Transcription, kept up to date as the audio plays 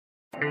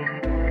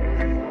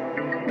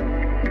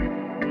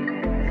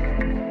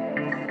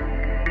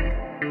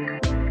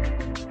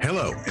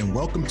Hello, and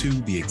welcome to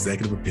The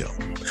Executive Appeal,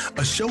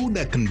 a show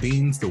that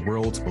convenes the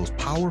world's most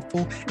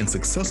powerful and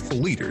successful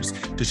leaders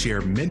to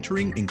share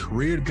mentoring and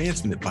career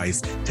advancement advice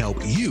to help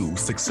you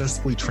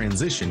successfully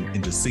transition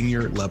into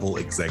senior level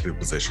executive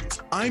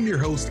positions. I'm your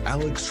host,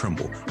 Alex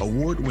Trimble,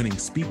 award-winning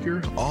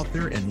speaker,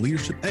 author, and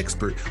leadership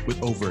expert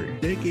with over a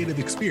decade of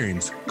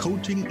experience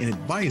coaching and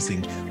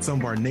advising some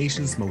of our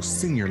nation's most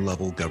senior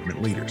level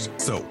government leaders.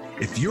 So,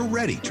 if you're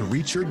ready to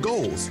reach your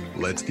goals,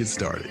 let's get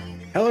started.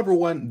 Hello,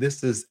 everyone.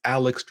 This is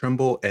Alex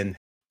Trimble, and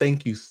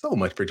thank you so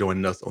much for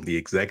joining us on the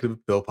Executive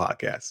Appeal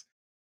Podcast.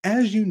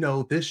 As you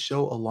know, this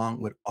show,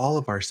 along with all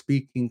of our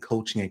speaking,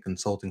 coaching, and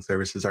consulting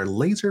services, are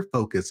laser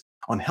focused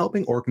on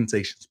helping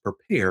organizations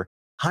prepare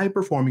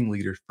high-performing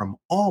leaders from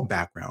all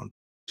backgrounds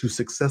to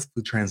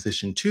successfully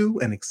transition to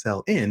and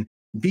excel in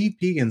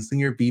VP and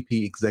Senior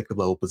VP executive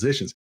level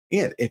positions.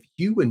 And if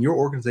you and your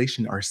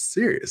organization are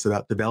serious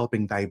about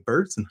developing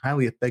diverse and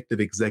highly effective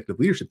executive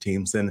leadership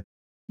teams, then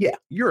yeah,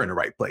 you're in the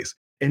right place.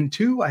 And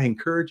two, I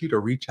encourage you to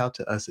reach out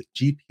to us at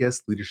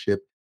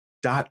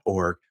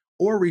gpsleadership.org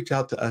or reach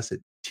out to us at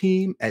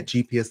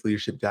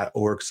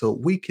team@gpsleadership.org so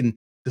we can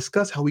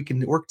discuss how we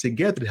can work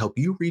together to help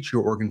you reach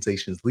your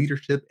organization's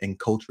leadership and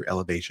culture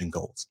elevation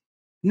goals.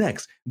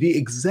 Next, the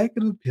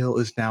Executive Appeal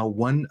is now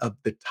one of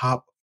the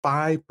top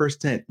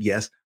 5%,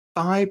 yes,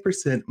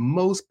 5%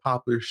 most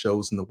popular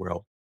shows in the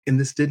world. And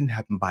this didn't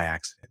happen by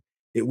accident.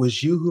 It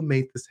was you who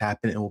made this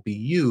happen. It will be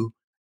you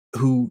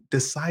who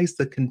decides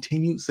the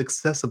continued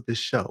success of this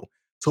show.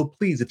 So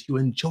please, if you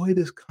enjoy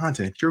this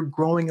content, if you're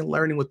growing and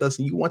learning with us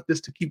and you want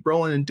this to keep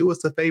rolling, and do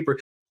us a favor,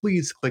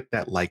 please click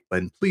that like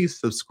button. Please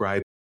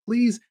subscribe.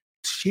 Please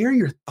share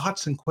your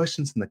thoughts and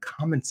questions in the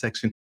comment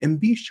section, and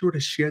be sure to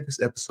share this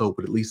episode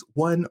with at least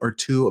one or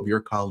two of your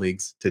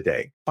colleagues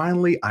today.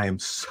 Finally, I am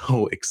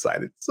so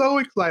excited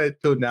to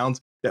announce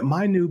that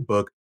my new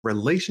book,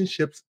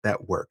 Relationships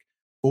That Work: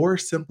 4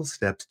 Simple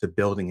Steps to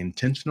Building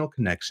Intentional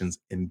Connections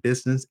in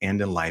Business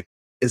and in Life,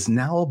 is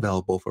now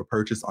available for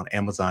purchase on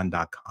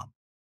Amazon.com.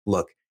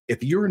 Look,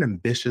 if you're an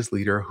ambitious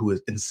leader who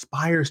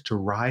inspires to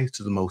rise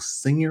to the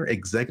most senior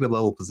executive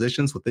level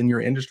positions within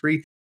your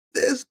industry,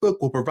 this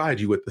book will provide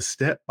you with the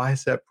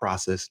step-by-step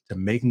process to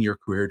making your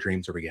career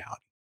dreams a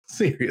reality.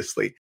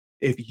 Seriously,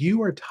 if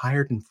you are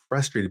tired and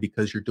frustrated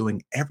because you're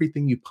doing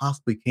everything you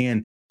possibly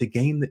can to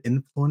gain the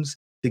influence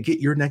to get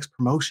your next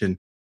promotion,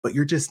 but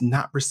you're just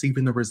not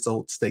receiving the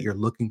results that you're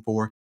looking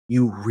for,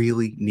 you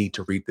really need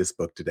to read this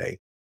book today.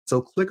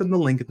 So click on the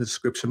link in the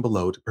description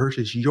below to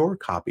purchase your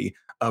copy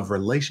of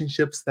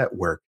Relationships That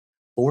Work: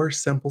 4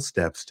 Simple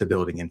Steps to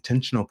Building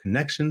Intentional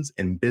Connections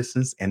in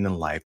Business and in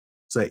Life,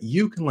 so that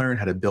you can learn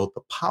how to build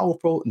the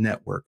powerful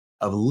network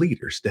of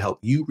leaders to help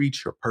you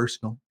reach your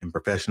personal and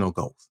professional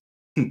goals.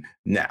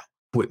 Now,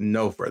 with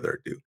no further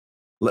ado,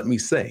 let me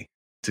say,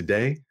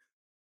 today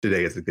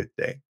is a good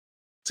day.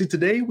 See,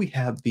 today we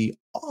have the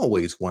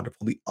always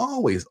wonderful, the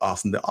always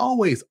awesome, the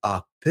always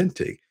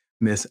authentic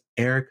Miss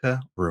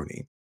Erica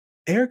Rooney.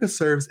 Erica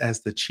serves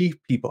as the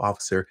Chief People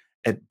Officer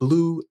at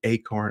Blue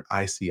Acorn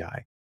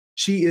ICI.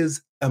 She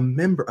is a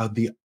member of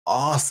the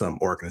awesome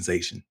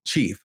organization,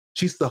 Chief.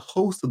 She's the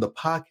host of the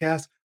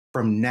podcast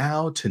From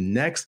Now to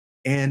Next,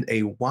 and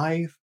a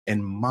wife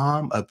and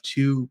mom of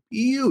 2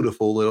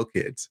 beautiful little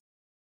kids.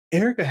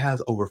 Erica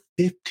has over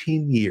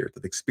 15 years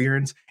of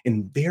experience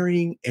in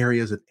varying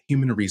areas of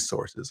human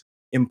resources,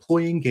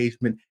 employee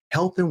engagement,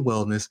 health and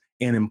wellness,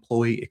 and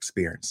employee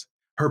experience.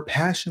 Her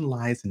passion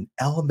lies in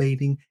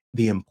elevating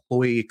the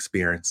employee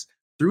experience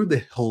through the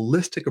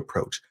holistic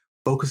approach,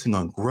 focusing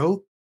on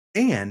growth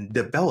and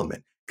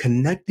development,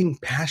 connecting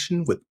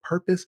passion with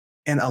purpose,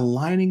 and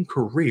aligning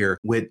career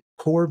with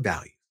core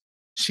values.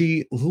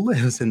 She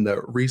lives in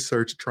the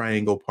Research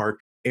Triangle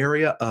Park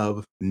area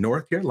of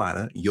North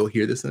Carolina. You'll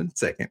hear this in a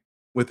second.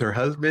 With her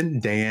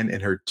husband, Dan,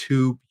 and her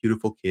 2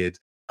 beautiful kids,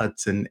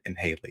 Hudson and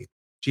Haley.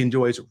 She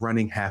enjoys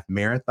running half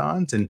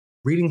marathons and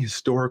reading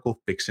historical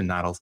fiction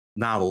novels.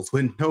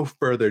 With no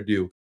further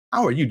ado,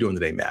 how are you doing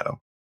today, madam?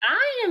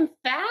 I am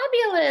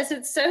fabulous.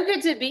 It's so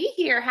good to be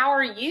here. How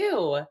are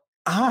you?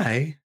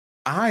 I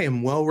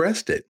am well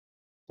rested.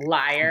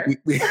 Liar.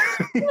 Liar,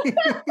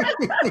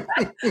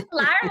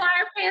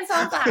 pants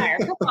on fire.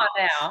 Come on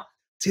now.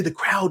 See, the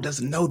crowd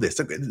doesn't know this.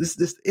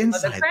 This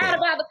inside Well, the crowd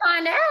about to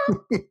find out.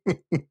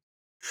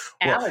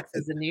 Well, Alex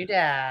is a new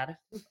dad.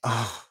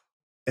 Oh,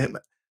 and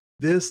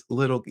this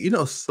little,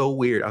 so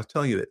weird. I was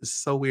telling you that it's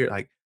so weird.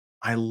 Like,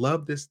 I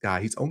love this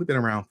guy. He's only been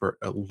around for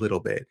a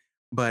little bit,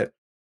 but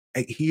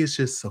he is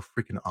just so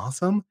freaking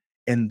awesome.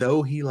 And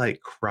though he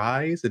like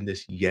cries and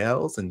just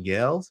yells and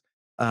yells,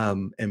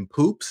 and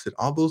poops and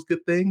all those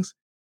good things,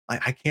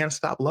 I can't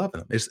stop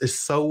loving him. It's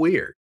so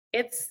weird.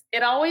 It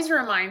always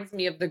reminds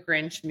me of the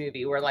Grinch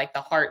movie where like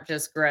the heart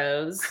just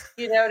grows,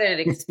 and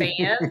it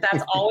expands.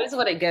 That's always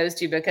what it goes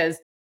to, because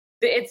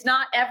it's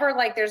not ever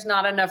like there's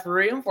not enough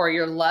room for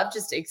your love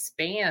just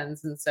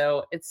expands. And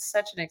so it's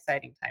such an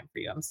exciting time for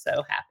you. I'm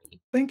so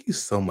happy. Thank you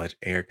so much,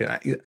 Eric.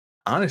 And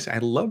honestly, I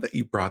love that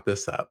you brought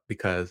this up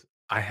because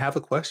I have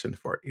a question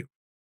for you.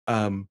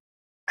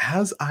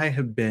 As I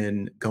have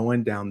been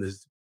going down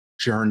this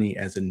journey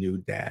as a new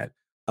dad.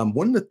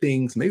 One of the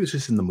things, maybe it's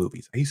just in the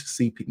movies. I used to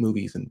see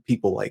movies and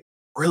people like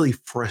really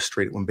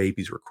frustrated when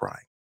babies were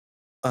crying.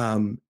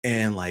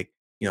 And like,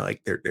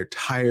 like they're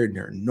tired and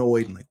they're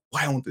annoyed and like,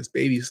 why won't this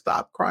baby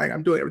stop crying?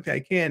 I'm doing everything I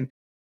can.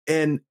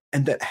 And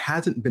that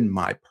hasn't been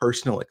my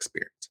personal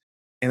experience.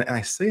 And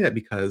I say that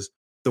because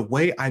the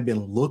way I've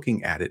been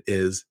looking at it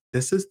is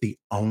this is the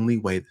only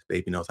way this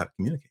baby knows how to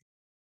communicate.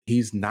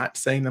 He's not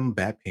saying I'm a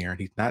bad parent.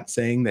 He's not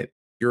saying that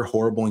you're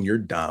horrible and you're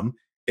dumb.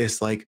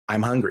 It's like,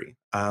 I'm hungry.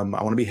 I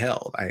want to be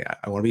held.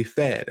 I want to be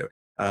fed.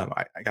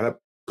 I got a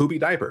poopy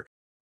diaper.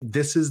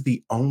 This is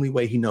the only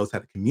way he knows how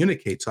to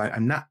communicate. So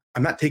I'm not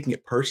taking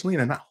it personally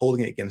and I'm not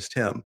holding it against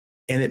him.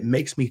 And it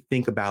makes me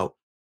think about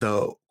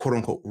the quote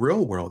unquote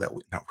real world that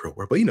we, not real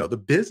world, but the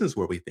business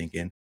where we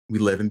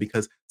live in,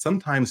 because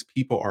sometimes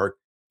people are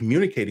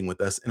communicating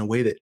with us in a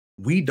way that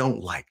we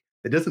don't like,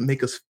 that doesn't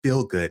make us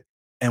feel good,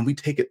 and we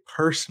take it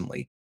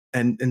personally.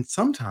 And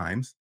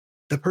sometimes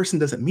the person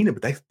doesn't mean it,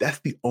 but that's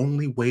the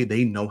only way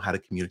they know how to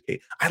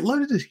communicate. I'd love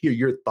to just hear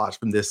your thoughts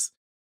from this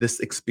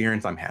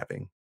experience I'm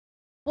having.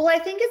 Well, I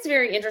think it's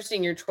very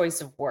interesting your choice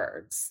of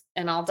words,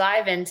 and I'll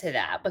dive into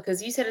that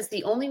because you said it's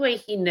the only way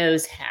he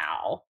knows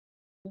how.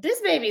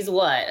 This baby's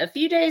what, a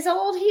few days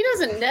old? He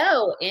doesn't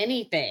know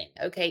anything.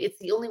 Okay. It's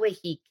the only way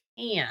he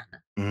can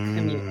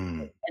communicate.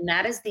 Mm, And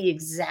that is the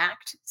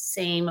exact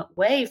same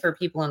way for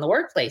people in the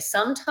workplace.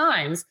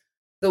 Sometimes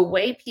the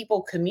way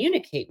people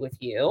communicate with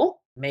you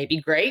may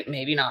be great,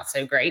 maybe not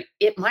so great.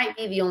 It might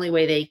be the only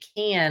way they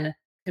can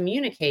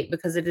communicate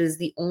because it is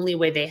the only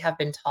way they have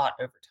been taught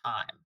over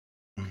time.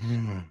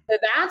 mhm. So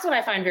that's what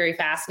I find very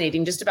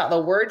fascinating just about the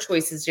word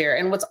choices here.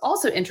 And what's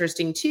also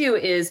interesting too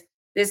is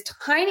this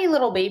tiny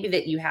little baby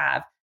that you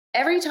have,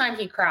 every time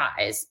he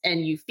cries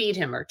and you feed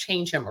him or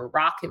change him or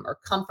rock him or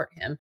comfort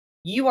him,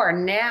 you are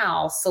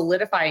now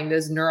solidifying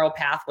those neural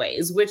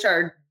pathways, which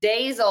are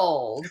days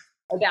old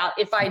about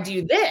if I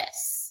do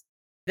this,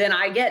 then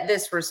I get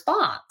this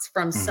response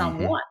from Mhm,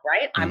 someone,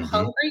 right? I'm mhm.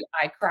 hungry,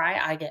 I cry,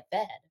 I get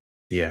fed.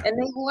 Yeah. And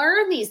they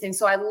learn these things.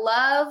 So I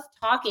love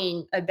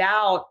talking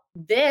about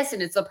this,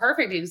 and it's a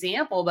perfect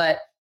example, but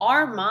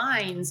our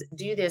minds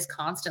do this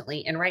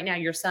constantly. And right now,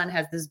 your son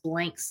has this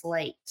blank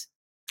slate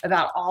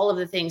about all of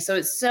the things. So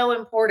it's so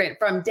important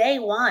from day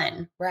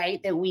one,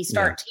 right? That we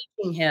Yeah. start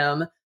teaching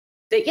him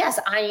that, yes,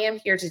 I am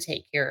here to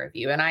take care of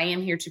you and I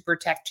am here to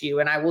protect you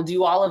and I will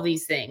do all of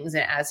these things.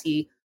 And as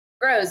he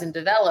grows and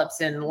develops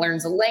and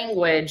learns a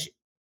language,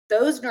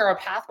 those neural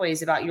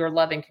pathways about your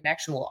love and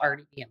connection will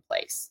already be in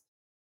place.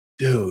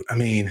 Dude, I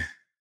mean,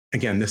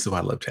 again, this is why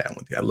I love chatting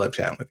with you. I love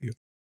chatting with you.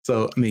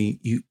 So, I mean,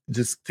 you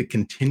just to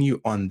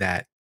continue on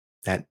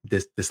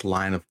this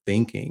line of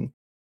thinking,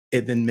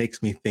 it then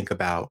makes me think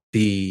about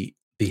the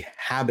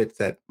habits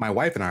that my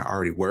wife and I are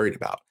already worried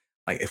about.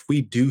 Like, if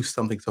we do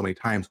something so many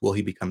times, will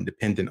he become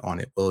dependent on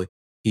it? Will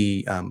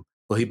he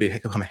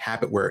become a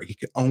habit where he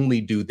can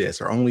only do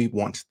this or only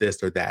wants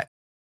this or that?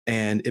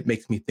 And it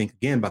makes me think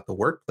again about the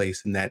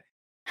workplace and that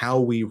how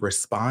we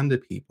respond to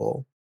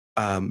people,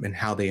 and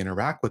how they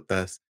interact with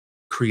us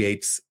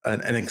creates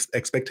an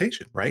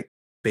expectation, right?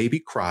 Baby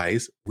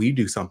cries, we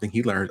do something,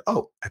 he learns,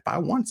 oh, if I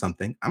want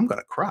something, I'm going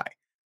to cry.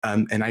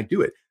 And I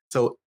do it.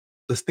 So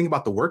let's think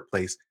about the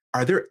workplace.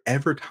 Are there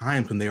ever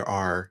times when there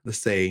are, let's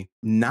say,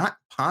 not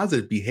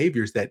positive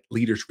behaviors that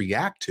leaders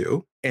react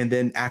to and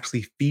then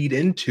actually feed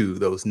into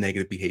those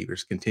negative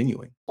behaviors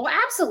continuing? Well,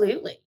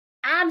 absolutely.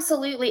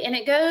 Absolutely. And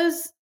it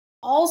goes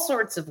all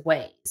sorts of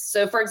ways.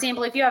 So, for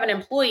example, if you have an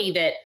employee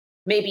that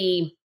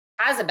maybe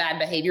has a bad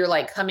behavior,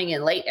 like coming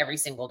in late every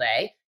single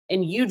day,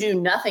 and you do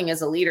nothing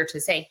as a leader to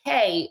say,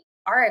 hey,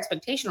 our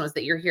expectation was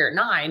that you're here at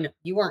 9,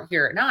 you weren't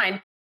here at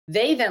 9.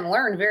 They then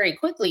learn very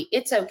quickly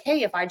it's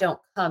okay if I don't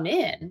come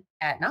in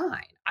at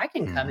 9. I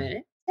can come Mhm, in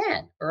at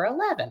 10 or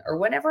 11 or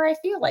whenever I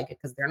feel like it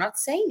because they're not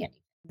saying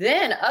anything.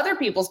 Then other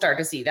people start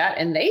to see that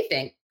and they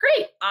think,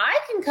 great, I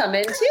can come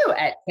in too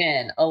at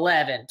 10,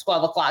 11,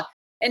 12 o'clock.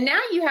 And now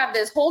you have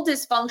this whole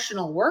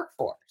dysfunctional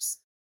workforce.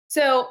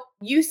 So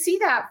you see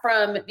that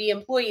from the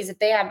employees if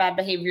they have bad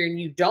behavior and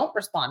you don't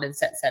respond and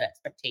set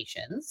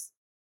expectations.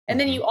 And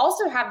then mhm, you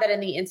also have that in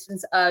the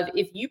instance of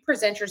if you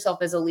present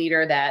yourself as a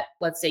leader that,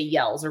 let's say,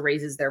 yells or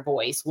raises their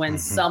voice when mhm.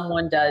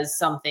 someone does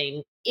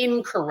something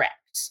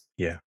incorrect,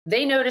 Yeah.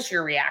 they notice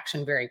your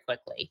reaction very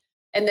quickly.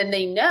 And then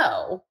they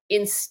know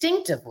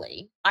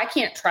instinctively, I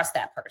can't trust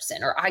that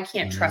person or I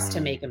can't trust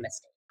to make a Mm,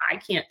 mistake. I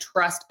can't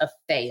trust a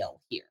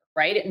fail here.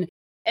 Right.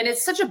 And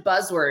it's such a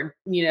buzzword,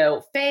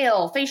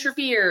 fail, face your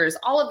fears,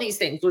 all of these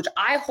things, which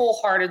I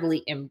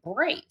wholeheartedly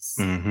embrace.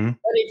 mhm,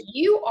 But if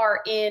you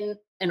are in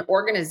an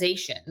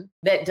organization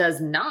that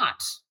does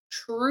not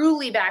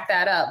truly back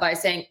that up by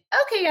saying,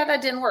 okay, yeah,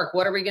 that didn't work.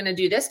 What are we going to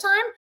do this time?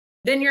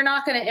 Then you're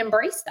not going to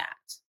embrace that.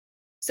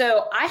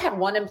 So I had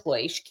one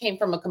employee, she came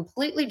from a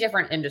completely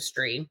different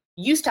industry,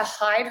 used to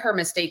hide her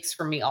mistakes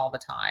from me all the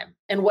time.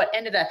 And what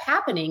ended up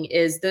happening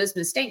is those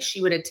mistakes,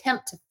 she would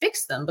attempt to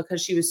fix them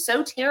because she was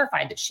so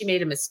terrified that she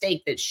made a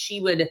mistake that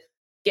she would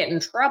get in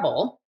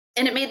trouble.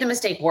 And it made the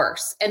mistake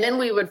worse. And then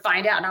we would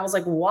find out, and I was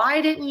like,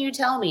 why didn't you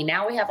tell me?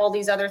 Now we have all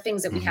these other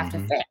things that we have to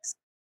Mhm. fix.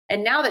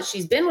 And now that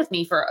she's been with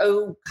me for,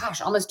 oh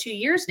gosh, almost 2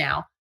 years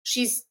now,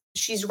 she's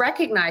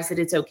recognized that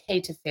it's okay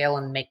to fail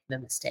and make the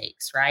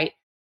mistakes, right?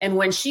 And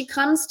when she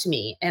comes to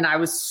me, and I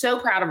was so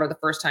proud of her the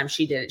first time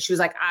she did it, she was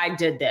like, I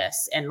did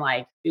this, and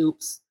like,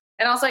 oops.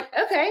 And I was like,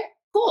 okay,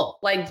 cool.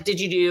 Like, did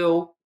you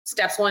do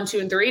steps one, two,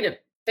 and three to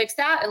fix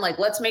that? And like,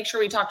 let's make sure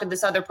we talk to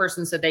this other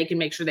person so they can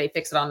make sure they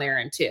fix it on their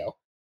end too.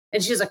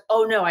 And she's like,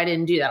 oh no, I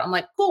didn't do that. I'm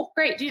like, cool,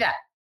 great, do that.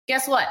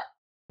 Guess what?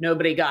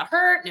 Nobody got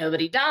hurt,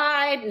 nobody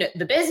died,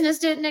 the business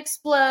didn't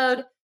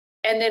explode.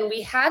 And then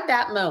we had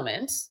that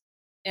moment,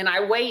 and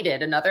I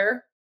waited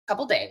another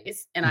couple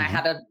days, and I Mhm.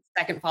 had a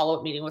second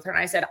follow-up meeting with her, and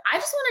I said, I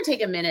just want to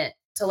take a minute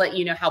to let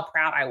you know how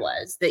proud I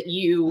was that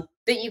you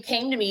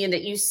came to me and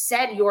that you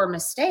said your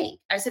mistake.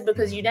 I said,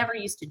 because you Mhm. never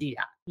used to do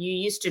that. You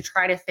used to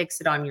try to fix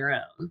it on your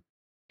own.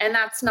 And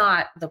that's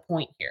not the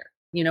point here.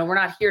 We're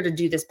not here to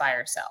do this by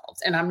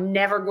ourselves. And I'm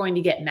never going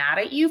to get mad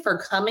at you for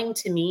coming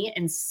to me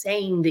and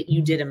saying that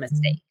you did a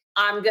mistake.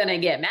 I'm going to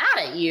get mad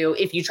at you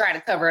if you try to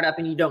cover it up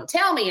and you don't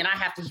tell me and I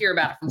have to hear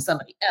about it from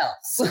somebody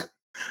else.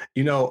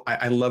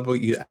 I love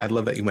I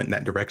love that you went in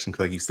that direction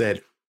because, like you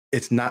said,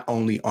 it's not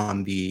only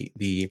on the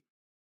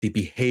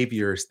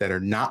behaviors that are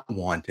not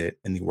wanted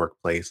in the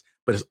workplace,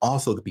 but it's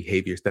also the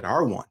behaviors that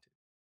are wanted,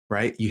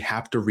 right? You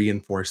have to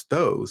reinforce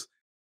those.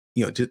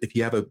 Just if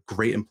you have a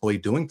great employee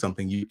doing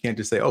something, you can't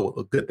just say, "Oh,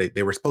 well, good,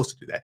 they were supposed to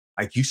do that."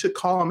 Like you should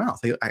call them out.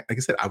 Say, like I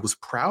said, I was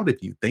proud of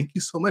you. Thank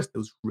you so much. That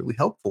was really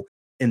helpful.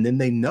 And then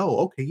they know,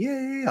 okay, yeah,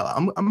 yeah, yeah.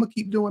 I'm gonna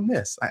keep doing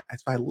this.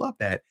 I love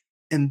that.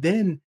 And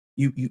then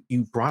you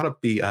brought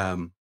up the I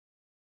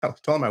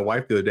was telling my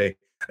wife the other day,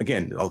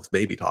 again, all this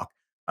baby talk.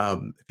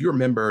 If you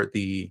remember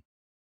the,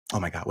 oh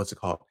my God, what's it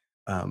called?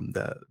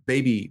 The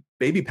baby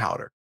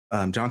powder,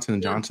 Johnson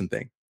and Mm, Johnson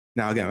thing.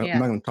 Now, again, I'm yeah,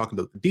 not going to talk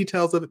about the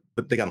details of it,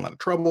 but they got in a lot of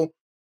trouble.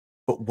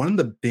 But one of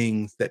the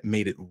things that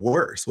made it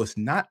worse was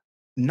not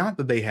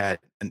that they had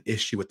an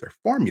issue with their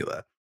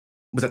formula,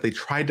 was that they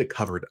tried to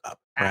cover it up,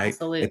 right?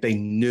 Like they absolutely.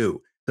 knew.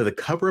 So the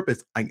cover up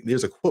is like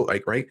there's a quote,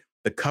 like, right?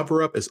 The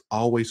cover up is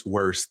always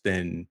worse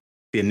than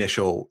the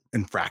initial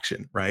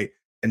infraction, right?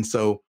 And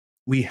so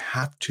we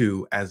have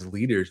to, as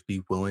leaders,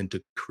 be willing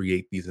to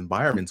create these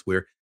environments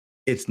where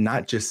it's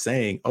not just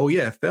saying, oh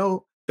yeah,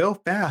 fell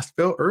fast,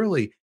 fell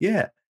early.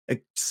 Yeah.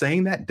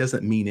 Saying that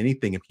doesn't mean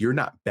anything if you're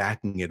not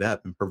backing it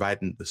up and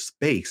providing the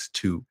space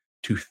to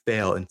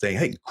fail and saying,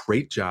 hey,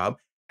 great job.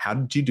 How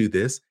did you do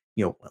this?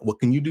 What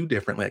can you do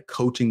differently? Like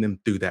coaching them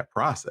through that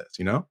process?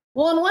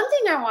 Well, and one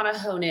thing I want to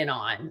hone in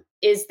on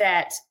is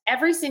that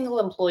every single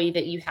employee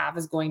that you have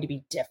is going to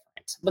be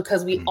different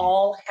because we Mhm.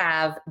 all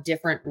have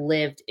different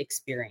lived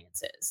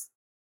experiences.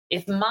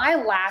 If my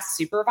last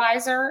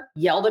supervisor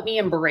yelled at me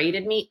and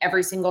berated me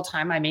every single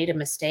time I made a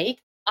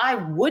mistake, I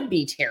would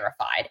be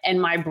terrified. And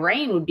my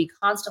brain would be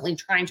constantly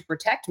trying to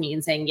protect me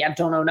and saying, yeah,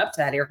 don't own up to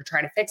that, Erica.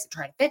 Try to fix it.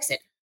 Try to fix it.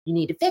 You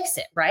need to fix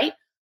it. Right.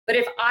 But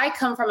if I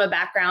come from a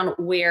background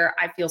where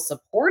I feel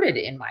supported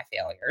in my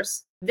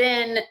failures,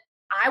 then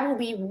I will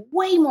be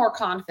way more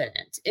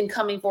confident in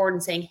coming forward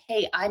and saying,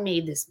 hey, I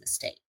made this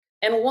mistake.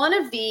 And one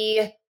of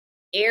the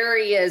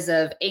areas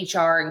of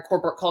HR and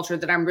corporate culture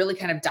that I'm really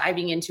kind of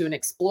diving into and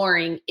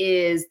exploring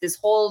is this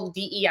whole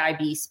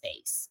DEIB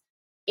space.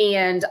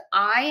 And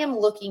I am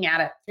looking at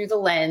it through the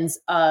lens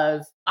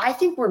of I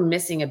think we're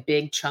missing a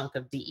big chunk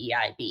of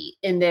DEIB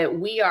in that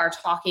we are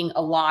talking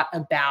a lot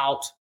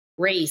about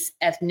race,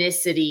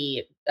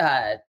 ethnicity,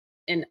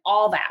 and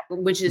all that,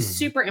 which is Mhm.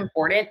 super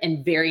important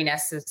and very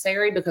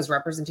necessary because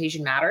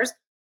representation matters.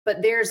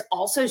 But there's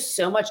also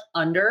so much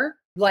under,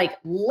 like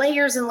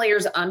layers and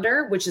layers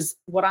under, which is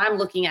what I'm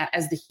looking at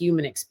as the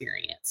human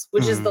experience,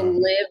 which is the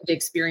Mhm. lived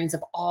experience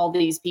of all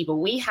these people.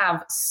 We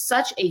have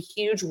such a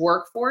huge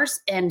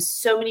workforce and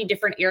so many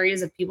different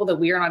areas of people that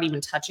we are not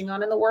even touching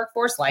on in the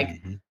workforce, like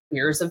Mhm.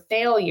 fears of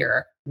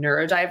failure,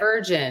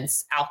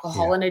 neurodivergence,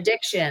 alcohol Yeah. and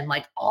addiction.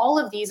 Like all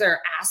of these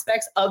are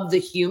aspects of the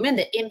human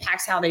that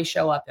impacts how they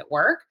show up at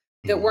work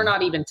that we're Mhm.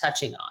 not even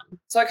touching on.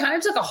 So I kind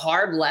of took a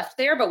hard left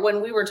there. But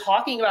when we were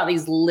talking about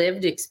these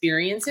lived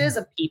experiences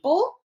of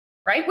people,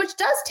 right, which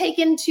does take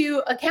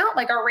into account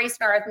like our race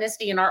and our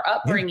ethnicity and our Yeah.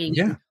 upbringing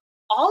and Yeah.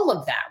 all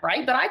of that,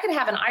 right? But I could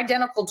have an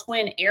identical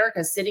twin,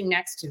 Erica, sitting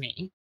next to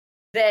me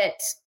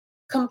that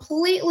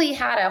completely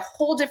had a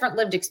whole different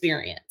lived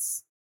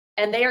experience.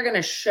 And they are going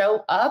to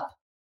show up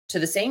to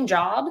the same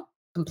job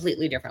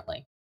completely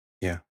differently.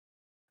 Yeah.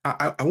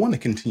 I want to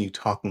continue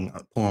talking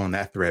pulling on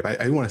that thread.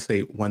 I want to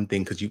say one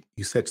thing because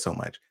you said so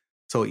much.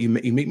 So you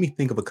make me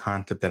think of a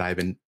concept that I've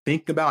been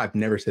thinking about. I've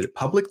never said it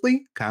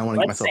publicly. Kind of want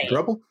to get Let's myself in say it.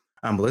 trouble.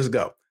 But let's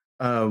go.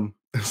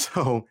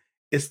 So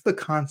it's the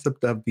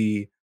concept of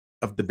the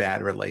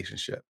bad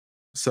relationship.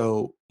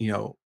 So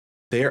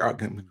there are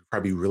going to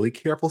probably be really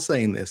careful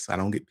saying this. I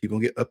don't get people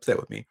get upset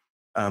with me.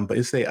 But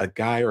you say a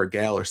guy or a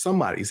gal or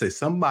somebody. You say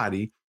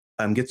somebody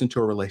gets into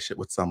a relationship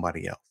with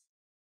somebody else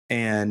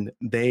and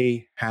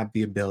they have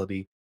the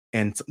ability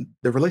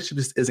the relationship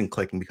just isn't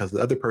clicking because the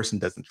other person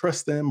doesn't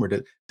trust them or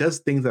does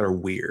things that are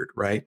weird,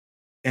 right?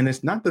 And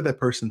it's not that that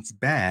person's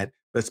bad,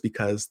 but it's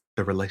because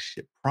the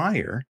relationship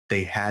prior,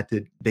 they had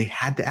to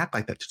act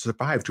like that to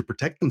survive, to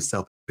protect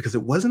themselves because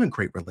it wasn't a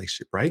great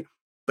relationship, right?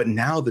 But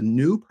now the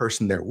new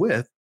person they're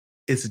with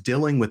is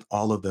dealing with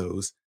all of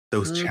those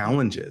Mhm.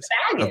 challenges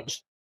of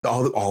Baggage.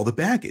 all the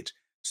baggage.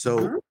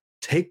 So Mhm.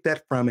 take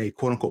that from a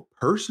quote unquote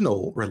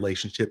personal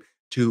relationship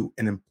to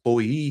an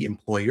employee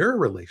employer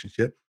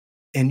relationship,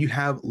 and you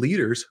have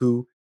leaders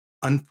who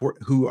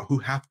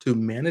have to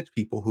manage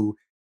people who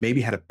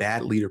maybe had a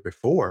bad leader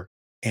before,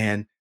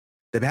 and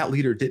the bad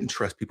leader didn't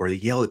trust people or they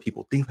yelled at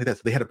people, things like that.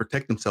 So they had to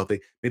protect themselves.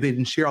 Maybe they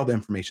didn't share all the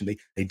information.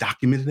 They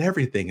documented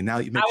everything, and now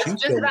it I makes was you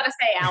just feel. about to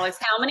say, Alex,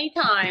 how many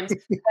times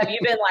have you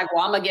been like,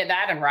 "Well, Imma get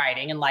that in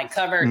writing," and, like,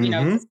 cover, Hmm.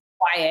 this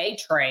CYA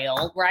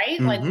trail,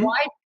 right? Like, Hmm.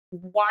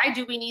 why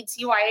do we need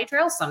CYA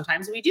trails?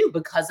 Sometimes we do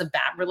because of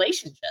bad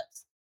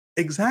relationships.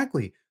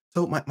 Exactly.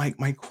 So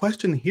my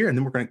question here, and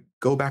then we're going to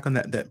go back on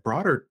that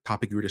broader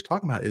topic you were just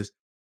talking about, is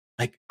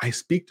like I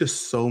speak to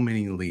so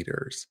many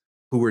leaders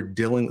who are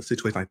dealing with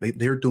situations like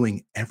they're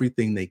doing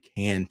everything they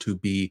can to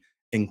be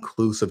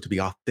inclusive, to be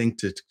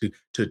authentic,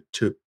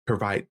 to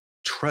provide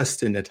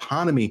trust and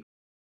autonomy,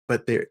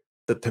 but the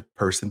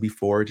person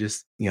before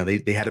just,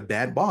 they had a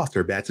bad boss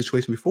or a bad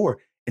situation before,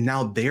 and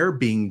now they're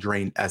being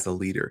drained as a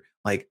leader.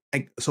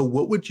 So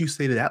what would you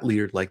say to that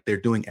leader? Like they're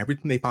doing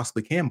everything they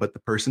possibly can, but the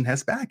person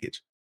has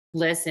baggage.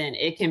 Listen,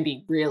 it can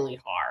be really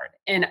hard,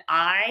 and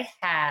I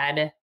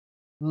had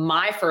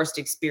my first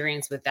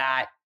experience with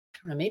that, I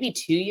don't know, maybe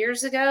 2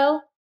 years ago,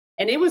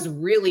 and it was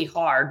really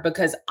hard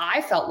because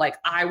I felt like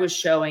I was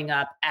showing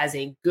up as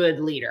a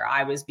good leader.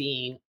 I was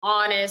being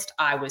honest,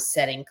 I was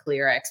setting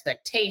clear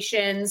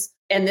expectations,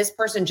 and this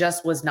person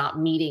just was not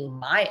meeting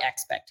my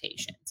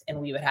expectations,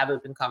 and we would have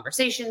open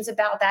conversations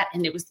about that,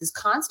 and it was this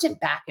constant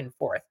back and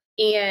forth.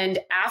 And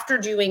after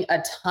doing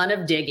a ton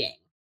of digging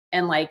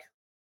and, like,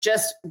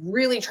 just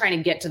really trying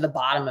to get to the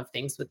bottom of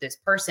things with this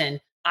person,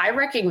 I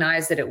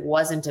recognized that it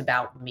wasn't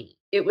about me.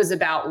 It was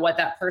about what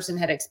that person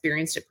had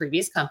experienced at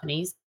previous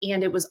companies.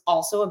 And it was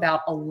also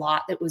about a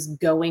lot that was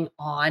going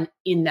on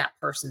in that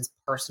person's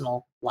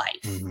personal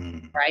life,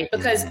 Mhm, right?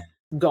 Because mhm,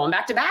 going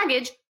back to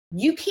baggage,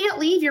 you can't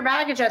leave your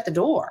baggage at the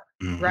door,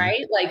 mhm.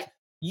 right? Like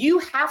you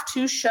have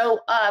to show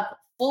up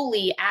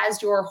fully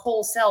as your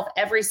whole self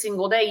every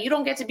single day. You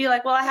don't get to be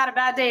like, well, I had a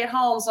bad day at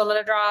home, so I'm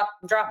going to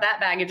drop that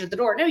baggage at the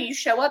door. No, you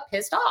show up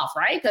pissed off,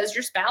 right? Because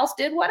your spouse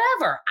did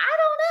whatever. I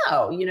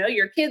don't know.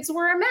 Your kids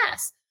were a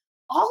mess.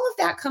 All of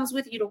that comes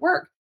with you to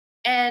work.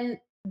 And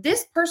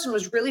this person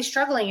was really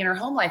struggling in her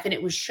home life and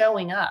it was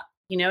showing up,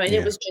 and it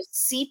Yeah. was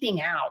just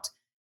seeping out.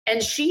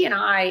 And she and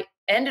I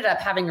ended up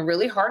having a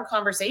really hard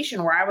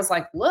conversation where I was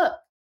like, look,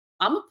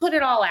 I'm gonna put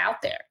it all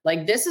out there.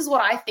 Like, this is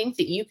what I think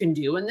that you can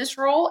do in this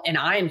role, and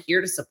I am here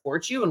to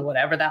support you in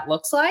whatever that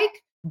looks like.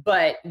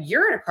 But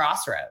you're at a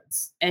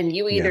crossroads, and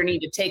you Yeah. either need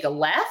to take a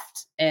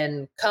left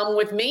and come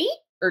with me,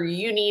 or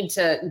you need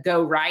to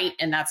go right,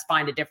 and that's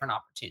find a different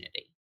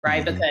opportunity,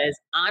 right? Mhm. Because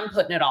I'm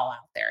putting it all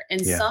out there.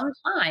 And Yeah.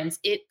 sometimes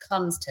it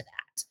comes to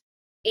that.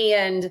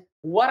 And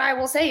what I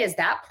will say is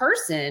that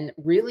person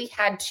really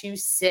had to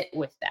sit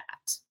with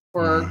that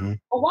for Mhm,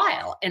 a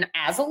while. And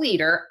as a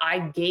leader, I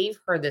gave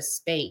her the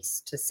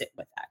space to sit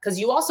with that because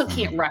you also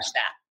can't mhm. rush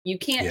that. You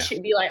can't Yeah.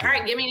 be like, all Yeah.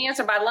 right, give me an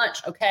answer by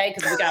lunch. Okay.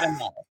 Because we got to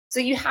know. So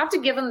you have to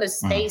give them the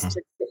space Mhm.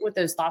 to sit with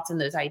those thoughts and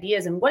those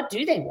ideas. And what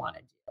do they want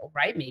to do?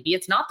 Right. Maybe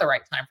it's not the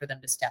right time for them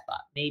to step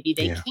up. Maybe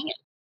they Yeah.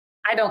 can't.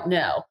 I don't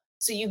know.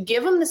 So you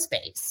give them the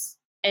space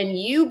and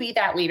you be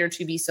that leader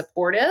to be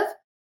supportive.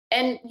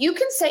 And you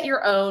can set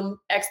your own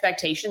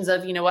expectations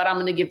of, you know what, I'm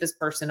going to give this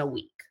person a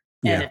week.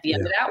 And Yeah. at the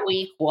end Yeah. of that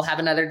week, we'll have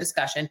another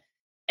discussion.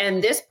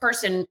 And this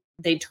person,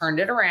 they turned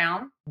it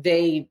around.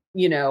 They,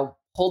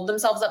 pulled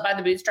themselves up by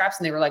the bootstraps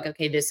and they were like,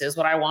 okay, this is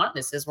what I want.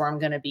 This is where I'm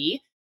going to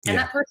be. And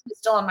Yeah. that person is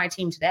still on my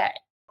team today.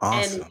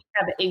 And we Awesome.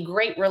 have a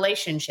great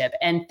relationship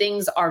and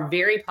things are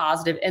very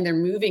positive and they're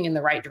moving in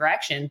the right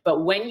direction.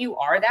 But when you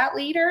are that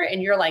leader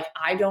and you're like,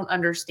 I don't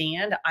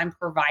understand, I'm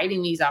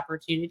providing these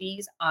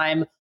opportunities,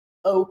 I'm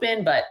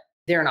open, but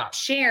they're not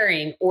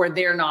sharing or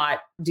they're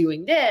not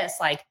doing this,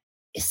 like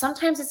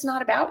sometimes it's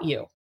not about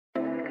you.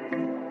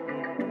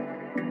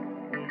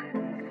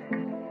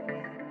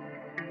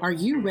 Are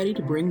you ready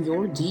to bring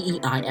your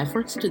DEI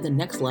efforts to the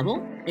next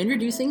level?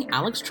 Introducing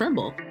Alex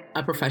Trimble,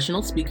 a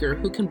professional speaker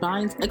who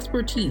combines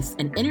expertise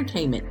and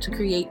entertainment to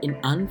create an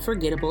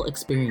unforgettable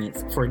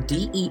experience for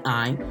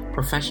DEI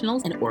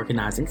professionals and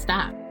organizing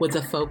staff. With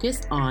a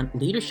focus on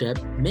leadership,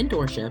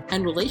 mentorship,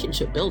 and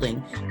relationship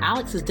building,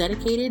 Alex is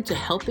dedicated to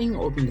helping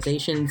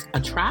organizations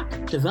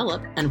attract,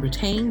 develop, and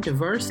retain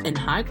diverse and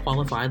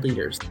high-qualified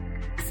leaders.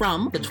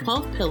 From the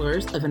 12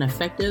 pillars of an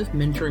effective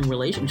mentoring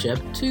relationship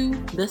to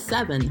the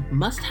 7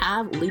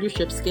 must-have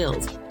leadership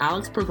skills,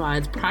 Alex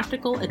provides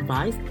practical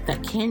advice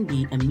that can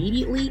be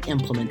immediately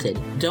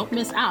implemented. Don't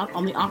miss out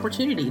on the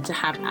opportunity to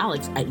have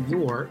Alex at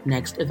your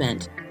next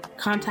event.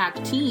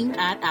 Contact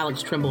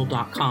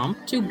team@alextrimble.com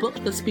to book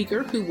the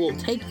speaker who will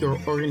take your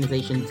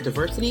organization's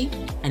diversity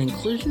and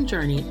inclusion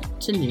journey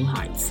to new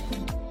heights.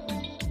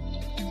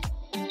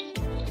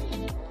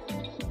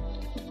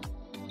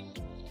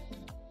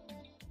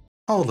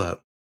 hold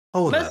up,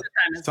 hold Most of up. the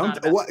time, it's Some not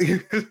about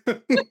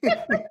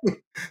what?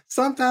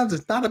 Sometimes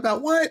it's not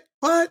about what?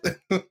 What?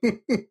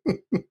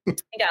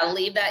 you gotta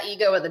leave that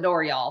ego at the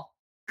door, y'all.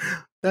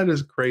 That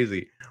is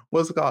crazy.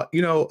 What's it called?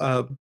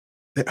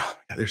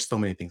 There's so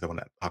many things I want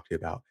to talk to you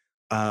about.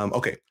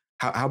 Okay,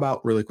 how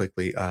about really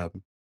quickly?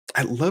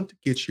 I'd love to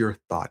get your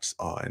thoughts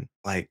on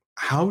like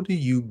how do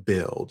you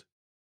build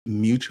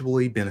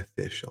mutually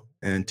beneficial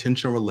and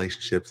intentional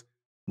relationships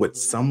with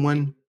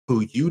someone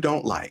who you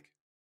don't like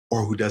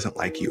or who doesn't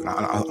like you.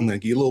 I'm going to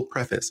give you a little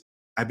preface.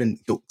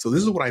 So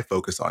this is what I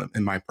focus on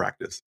in my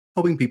practice,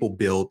 helping people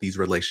build these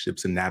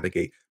relationships and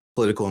navigate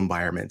political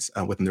environments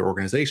within their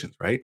organizations,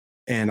 right?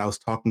 And I was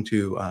talking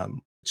to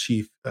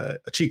Chief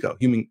Chico,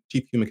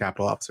 Chief Human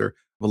Capital Officer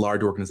of a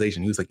large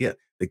organization. He was like, "Yeah,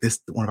 like this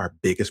one of our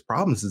biggest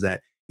problems is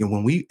that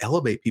when we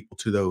elevate people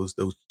to those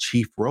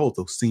chief roles,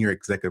 those senior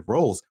executive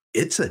roles,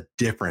 it's a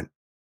different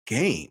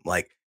game.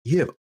 Like you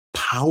have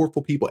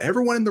powerful people.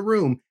 Everyone in the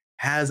room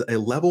has a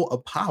level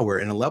of power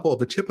and a level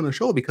of a chip on the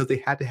shoulder because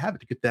they had to have it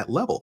to get that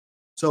level.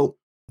 So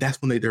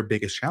that's when their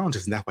biggest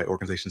challenges, and that's why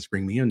organizations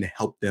bring me in to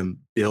help them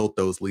build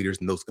those leaders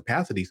in those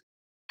capacities.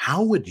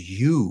 How would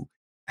you?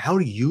 How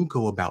do you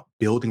go about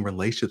building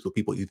relationships with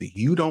people either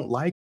you don't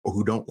like or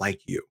who don't like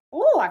you?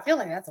 Ooh, I feel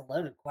like that's a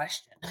loaded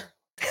question.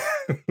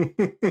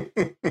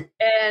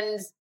 And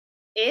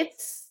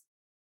it's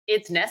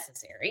it's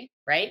necessary,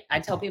 right? I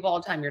tell Mhm. people all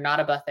the time, you're not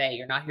a buffet.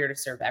 You're not here to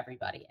serve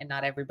everybody, and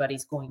not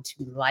everybody's going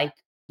to like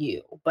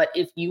you. But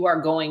if you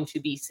are going to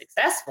be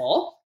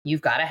successful,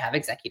 you've got to have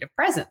executive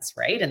presence,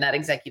 right? And that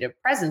executive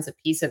presence, a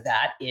piece of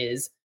that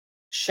is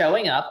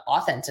showing up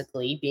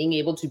authentically, being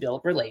able to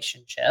build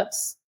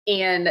relationships.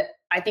 And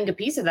I think a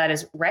piece of that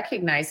is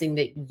recognizing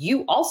that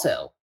you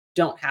also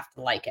don't have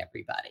to like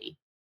everybody.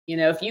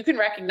 If you can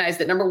recognize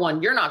that number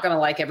one, you're not going to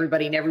like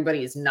everybody and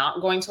everybody is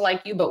not going to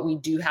like you, but we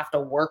do have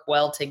to work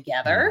well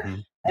together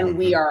Mhm. and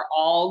we Mhm. are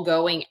all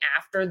going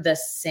after the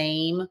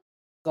same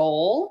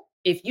goal.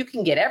 If you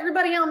can get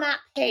everybody on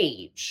that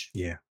page,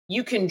 Yeah.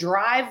 you can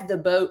drive the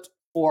boat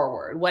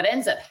forward. What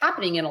ends up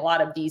happening in a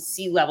lot of these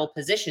C-level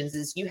positions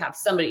is you have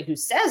somebody who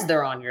says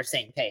they're on your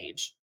same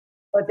page,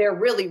 but they're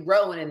really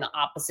rowing in the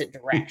opposite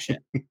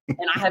direction.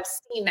 And I have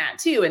seen that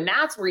too. And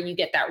that's where you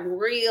get that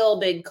real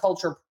big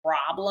culture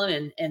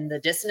problem and the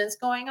dissonance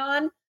going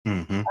on.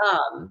 Mhm.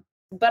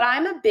 But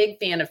I'm a big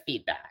fan of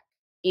feedback.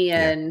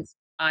 Yeah. And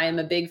I am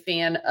a big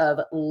fan of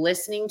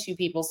listening to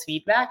people's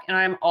feedback. And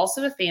I'm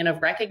also a fan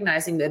of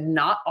recognizing that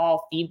not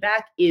all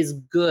feedback is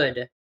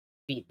good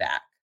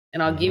feedback.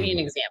 And I'll give you an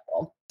Mhm.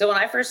 example. So when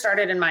I first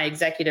started in my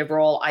executive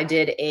role, I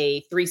did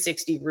a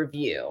 360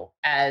 review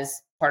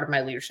as part of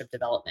my leadership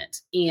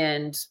development.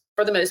 And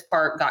for the most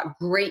part, got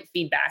great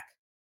feedback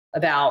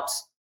about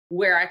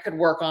where I could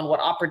work on, what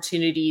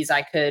opportunities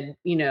I could,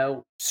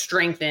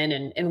 strengthen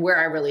and where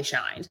I really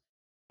shined.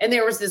 And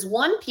there was this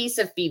one piece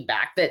of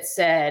feedback that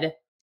said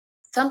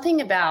something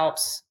about,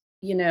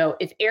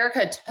 if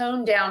Erica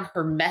toned down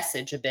her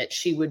message a bit,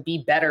 she would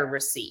be better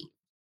received.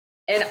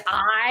 And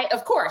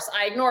of course,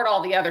 I ignored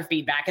all the other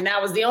feedback, and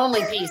that was the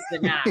only piece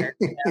that mattered.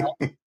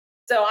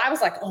 So I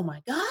was like, oh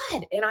my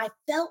God. And I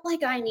felt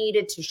like I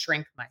needed to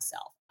shrink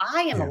myself.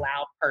 I am a Yeah.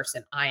 loud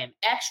person. I am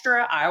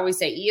extra. I always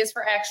say E is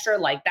for extra.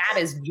 Like that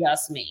is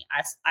just me.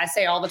 I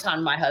say all the time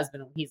to my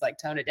husband when he's like,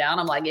 tone it down.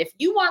 I'm like, if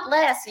you want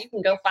less, you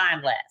can go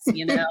find less.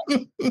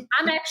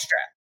 I'm extra.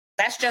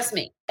 That's just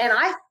me. And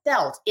I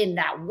felt in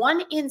that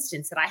one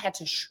instance that I had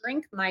to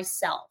shrink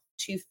myself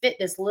to fit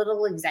this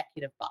little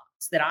executive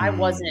box, that I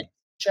wasn't Mm.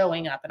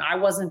 showing up and I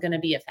wasn't going to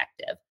be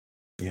effective.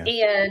 Yeah.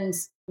 And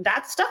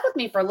that stuck with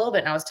me for a little bit.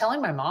 And I was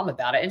telling my mom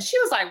about it. And she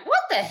was like,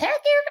 what the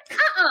heck,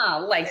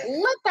 Erica? Like,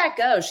 let that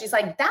go. She's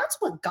like, that's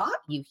what got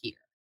you here.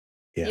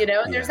 Yeah.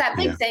 There's Yeah. that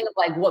big Yeah. saying of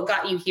like, what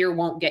got you here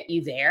won't get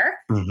you there.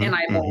 And Mhm.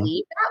 I Mhm.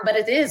 believe that, but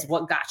it is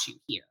what got you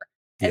here.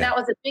 And Yeah. that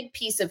was a big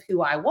piece of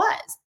who I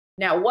was.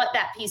 Now, what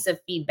that piece of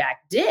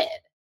feedback did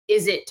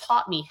is it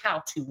taught me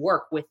how to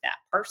work with that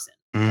person,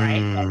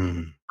 right?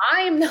 Mm.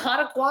 I am not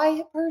a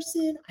quiet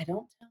person. I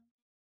don't tone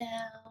it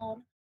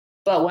down.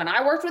 But when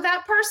I worked with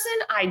that person,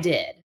 I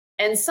did.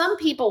 And some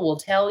people will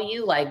tell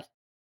you, like,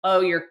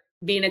 oh, you're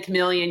being a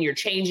chameleon, you're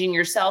changing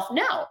yourself.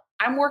 No,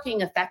 I'm working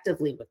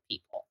effectively with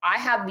people. I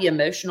have the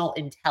emotional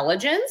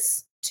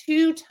intelligence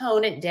to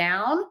tone it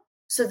down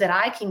so that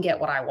I can get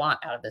what I want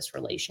out of this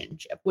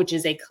relationship, which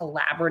is a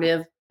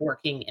collaborative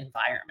working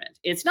environment.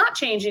 It's not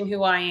changing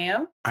who I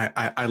am.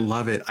 I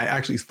love it.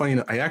 It's funny.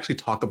 I actually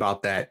talk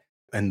about that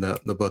in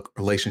the book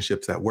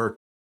Relationships at Work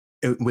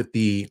with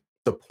the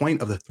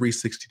point of the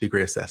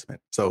 360-degree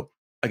assessment. So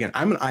again,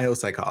 I'm an IO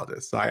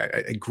psychologist. So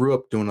I grew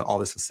up doing all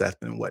this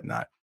assessment and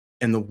whatnot.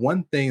 And the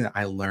one thing that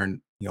I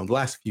learned, the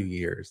last few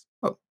years,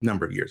 a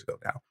number of years ago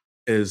now,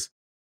 is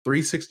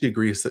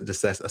 360-degree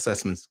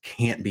assessments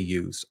can't be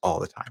used all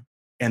the time.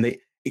 And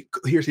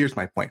here's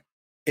my point.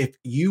 If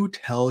you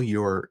tell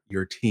your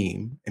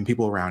team and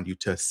people around you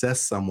to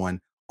assess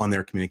someone on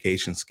their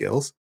communication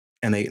skills,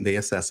 and they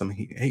assess them,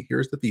 hey,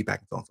 here's the feedback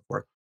and so on and so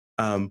forth.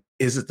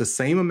 Is it the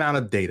same amount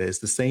of data? Is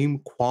the same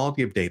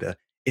quality of data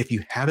if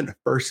you haven't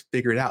first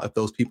figured out if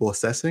those people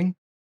assessing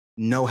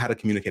know how to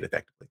communicate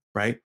effectively,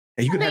 right?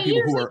 And you And can they have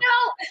people who usually are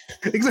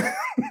don't.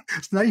 exactly.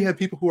 So now you have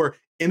people who are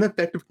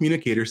ineffective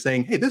communicators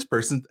saying, "Hey, this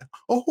person's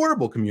a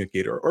horrible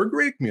communicator or a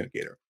great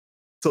communicator."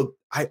 So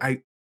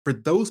for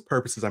those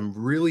purposes, I'm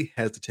really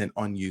hesitant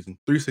on using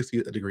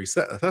 360-degree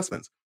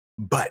assessments,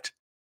 but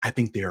I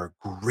think they're a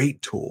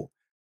great tool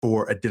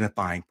for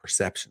identifying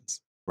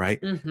perceptions,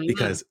 right? Mhm.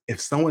 Because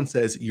if someone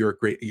says you're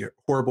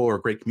horrible or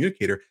a great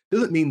communicator,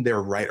 doesn't mean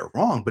they're right or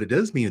wrong, but it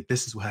does mean that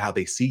this is how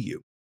they see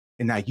you.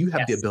 And now you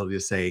have the Yes. ability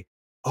to say,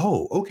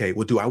 oh, okay,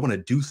 well, do I want to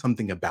do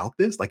something about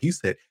this? Like you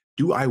said,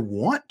 do I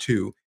want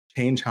to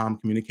change how I'm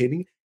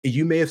communicating?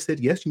 You may have said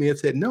yes, you may have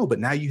said no, but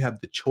now you have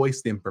the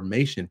choice, the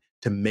information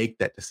to make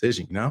that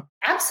decision, you know?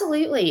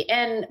 Absolutely.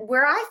 And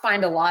where I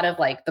find a lot of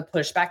like the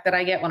pushback that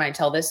I get when I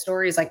tell this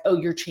story is like, oh,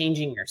 you're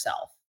changing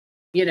yourself,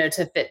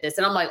 to fit this.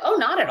 And I'm like, oh,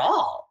 not at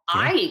all.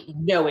 Yeah. I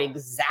know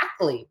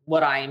exactly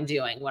what I am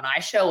doing when I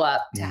show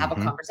up to have a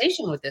Mhm.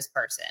 conversation with this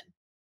person.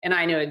 And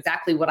I know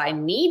exactly what I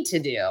need to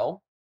do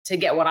to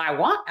get what I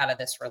want out of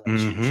this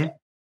relationship, Mhm.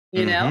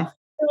 you know? Mhm.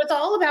 So it's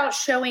all about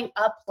showing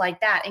up like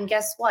that. And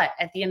guess what?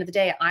 At the end of the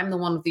day, I'm the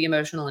one with the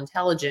emotional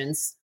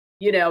intelligence,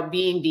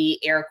 being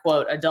the air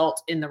quote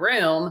adult in the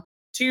room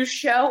to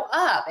show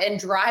up and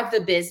drive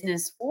the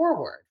business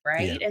forward, Yeah.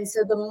 right? And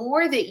so the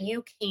more that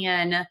you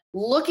can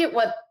look at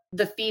what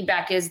the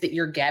feedback is that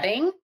you're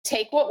getting,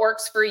 take what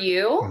works for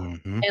you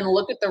Mhm. and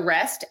look at the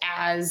rest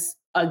as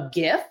a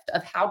gift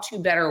of how to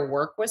better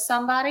work with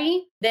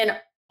somebody, then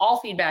all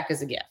feedback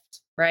is a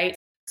gift, right?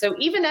 So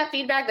even that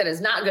feedback that is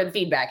not good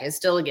feedback is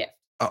still a gift.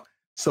 Oh,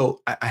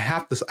 so I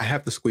have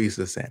to squeeze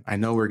this in. I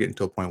know we're getting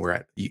to a point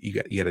where you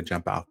got to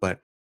jump out,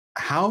 but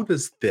how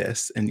does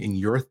this and in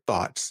your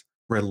thoughts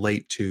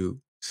relate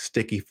to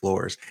sticky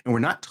floors? And we're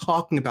not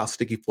talking about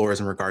sticky floors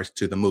in regards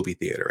to the movie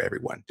theater,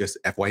 everyone. Just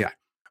FYI.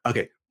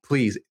 Okay,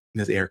 please,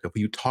 Ms. Erica,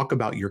 will you talk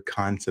about your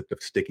concept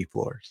of sticky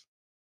floors?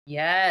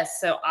 Yes.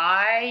 So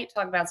I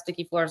talk about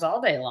sticky floors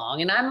all day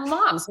long, and I'm a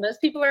mom. So most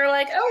people are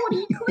like, oh, what do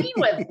you clean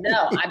with?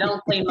 No, I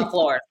don't clean my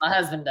floors. My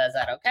husband does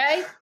that.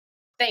 Okay.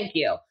 Thank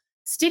you.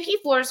 Sticky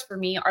floors for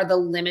me are the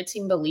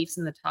limiting beliefs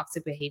and the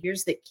toxic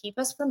behaviors that keep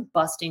us from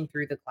busting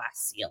through the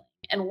glass ceiling.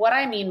 And what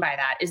I mean by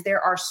that is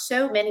there are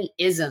so many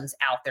isms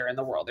out there in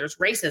the world. There's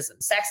racism,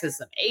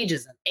 sexism,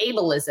 ageism,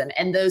 ableism,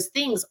 and those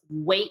things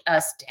weight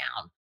us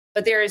down.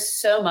 But there is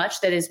so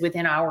much that is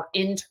within our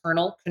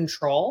internal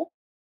control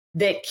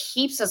that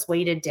keeps us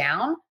weighted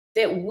down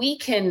that we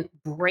can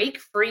break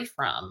free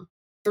from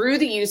through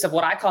the use of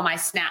what I call my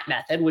SNAP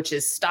method, which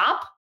is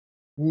stop,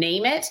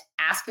 name it,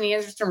 ask and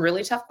answer some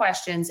really tough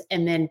questions,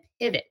 and then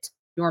pivot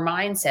your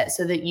mindset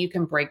so that you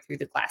can break through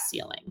the glass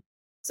ceiling.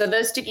 So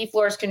those sticky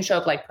floors can show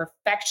up like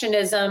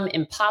perfectionism,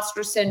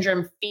 imposter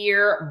syndrome,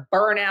 fear,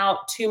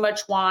 burnout, too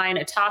much wine,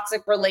 a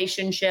toxic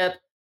relationship,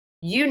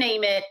 you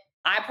name it.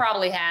 I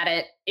probably had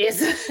it.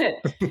 It's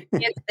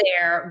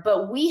there,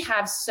 but we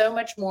have so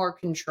much more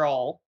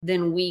control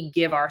than we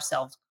give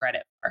ourselves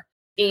credit for.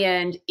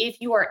 And if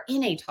you are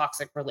in a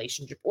toxic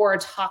relationship or a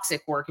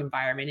toxic work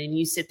environment and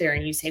you sit there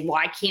and you say, well,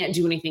 I can't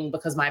do anything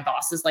because my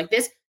boss is like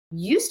this,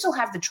 you still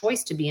have the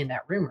choice to be in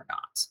that room or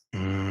not.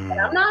 And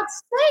I'm Mm. not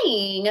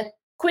saying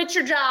quit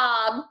your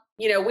job.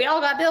 We all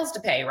got bills to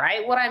pay,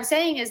 right? What I'm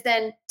saying is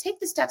then take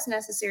the steps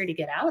necessary to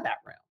get out of that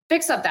room,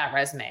 fix up that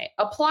resume,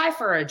 apply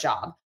for a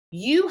job.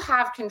 You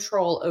have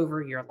control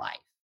over your life,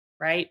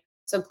 right?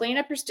 So clean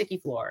up your sticky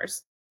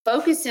floors,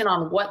 focus in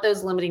on what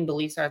those limiting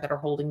beliefs are that are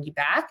holding you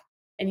back,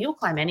 and you'll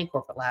climb any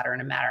corporate ladder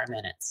in a matter of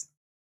minutes.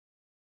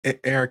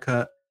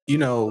 Erica,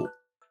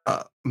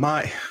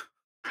 my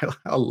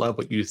I love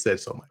what you said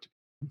so much.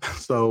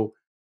 So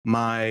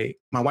my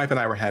wife and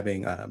I were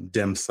having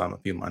dim sum a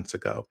few months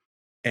ago,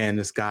 and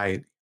this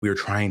guy, we were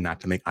trying not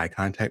to make eye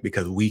contact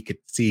because we could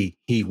see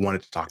he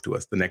wanted to talk to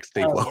us the next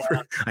table Oh,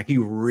 over. Like he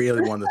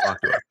really wanted to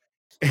talk to us.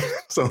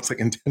 So it's like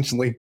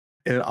intentionally,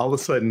 and all of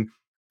a sudden,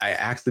 I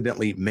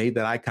accidentally made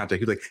that eye contact.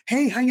 He was like,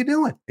 "Hey, how you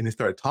doing?" And he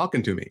started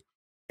talking to me,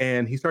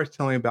 and he starts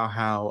telling me about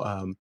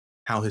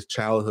how his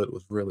childhood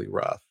was really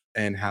rough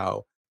and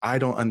how I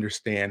don't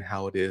understand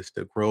how it is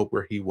to grow up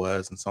where he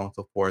was and so on and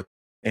so forth.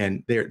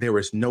 And there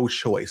was no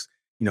choice.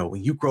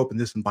 When you grow up in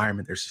this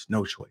environment, there's just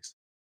no choice.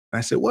 And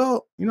I said,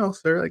 well,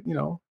 sir, like,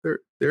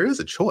 there is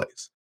a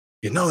choice.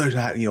 There's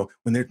not,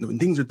 when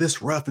things are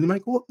this rough. And I'm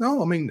like, well,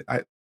 no, I mean,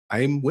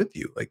 I'm with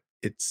you. Like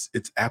it's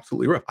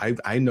absolutely rough.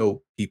 I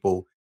know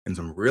people in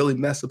some really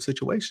messed up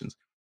situations.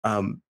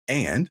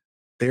 And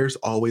there's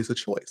always a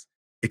choice.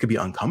 It could be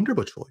an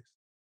uncomfortable choice.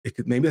 It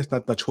could maybe that's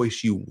not the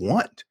choice you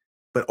want,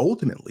 but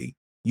ultimately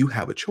you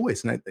have a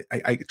choice. And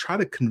I try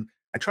to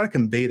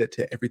convey that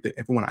to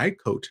everyone I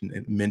coach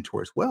and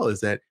mentor as well, is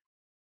that,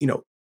 you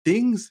know,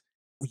 things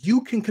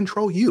you can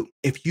control you.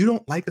 If you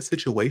don't like a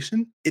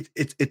situation,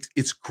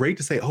 it's great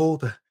to say, oh,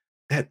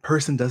 that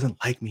person doesn't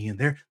like me and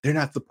they're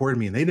not supporting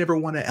me and they never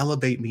want to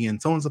elevate me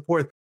and so on and so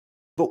forth.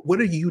 But what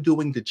are you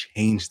doing to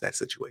change that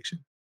situation?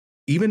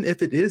 Even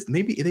if it is,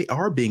 maybe they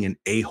are being an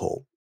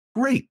a-hole.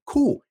 Great,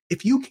 cool.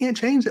 If you can't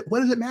change it, what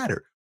does it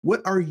matter?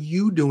 What are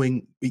you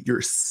doing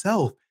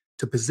yourself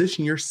to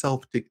position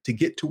yourself to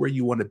get to where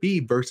you want to be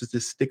versus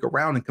just stick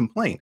around and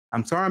complain?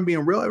 I'm sorry I'm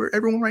being real,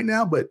 everyone, right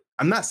now, but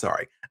I'm not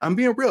sorry. I'm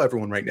being real,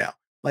 everyone, right now.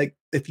 Like,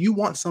 if you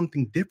want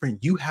something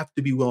different, you have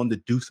to be willing to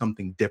do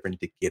something different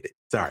to get it.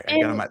 Sorry, I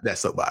got on And that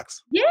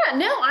soapbox. yeah,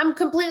 no, I'm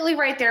completely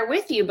right there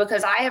with you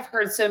because I have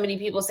heard so many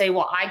people say,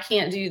 well, I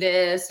can't do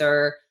this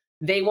or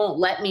they won't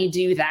let me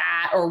do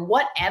that or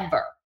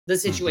whatever the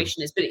Hmm.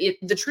 situation is. But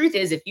the truth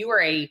is, if you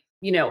are a,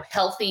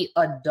 healthy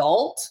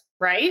adult,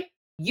 right,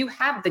 you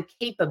have the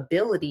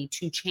capability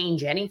to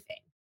change anything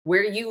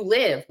where you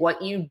live,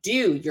 what you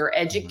do, your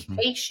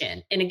Hmm.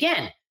 education. And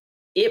again,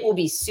 it will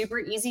be super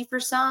easy for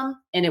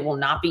some and it will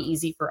not be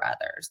easy for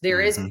others.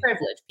 There is Hmm.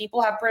 privilege.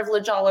 People have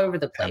privilege all over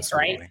the place,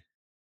 right? Absolutely.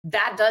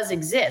 That does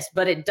exist,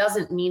 but it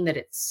doesn't mean that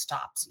it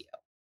stops you.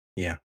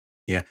 Yeah.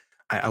 Yeah.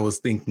 I was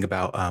thinking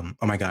about,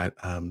 oh my God,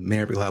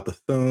 Mary Lab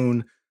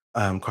Bethune,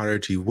 Carter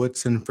G.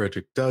 Woodson,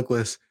 Frederick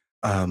Douglass.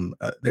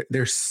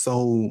 There's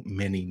so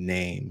many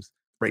names.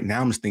 Right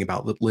now, I'm just thinking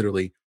about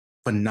literally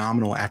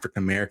phenomenal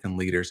African American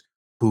leaders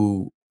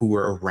who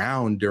were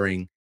around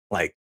during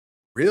like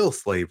real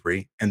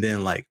slavery and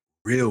then like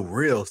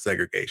real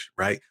segregation,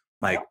 right?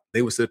 Like Yep.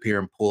 they would sit up here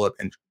and pull up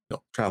and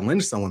try to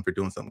lynch someone for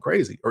doing something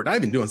crazy or not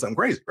even doing something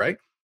crazy, right?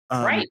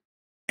 Um, Right.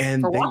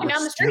 For and they walking were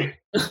down the still street.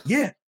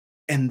 yeah,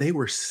 and they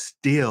were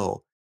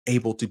still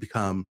able to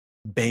become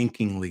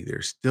banking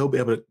leaders, still be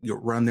able to,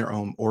 run their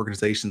own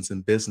organizations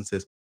and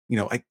businesses.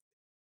 Like,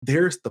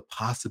 there's the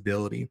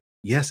possibility.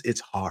 Yes,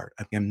 it's hard.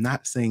 I mean,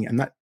 I'm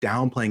not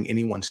downplaying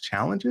anyone's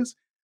challenges,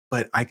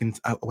 but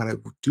what I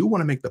do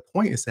want to make the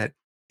point is that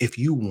if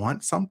you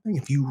want something,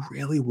 if you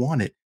really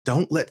want it,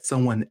 don't let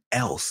someone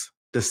else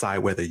decide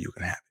whether you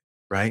can have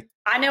it, right?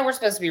 I know we're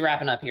supposed to be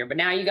wrapping up here, but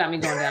now you got me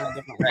going down a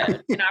different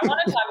road. And I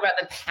want to talk about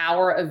the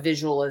power of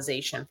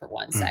visualization for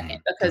one second,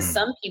 Mhm, because mhm.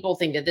 some people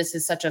think that this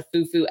is such a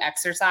foo foo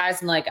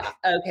exercise. And like,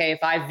 okay, if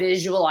I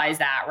visualize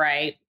that,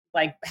 right,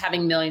 like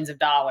having millions of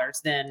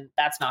dollars, then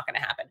that's not going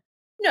to happen.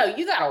 No,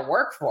 you got to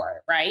work for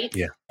it, right?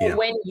 Yeah, But yeah,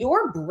 when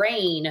your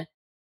brain,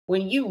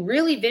 when you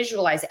really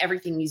visualize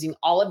everything using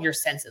all of your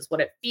senses,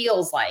 what it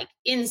feels like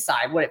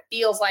inside, what it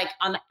feels like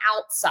on the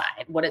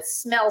outside, what it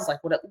smells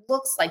like, what it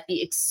looks like,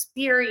 the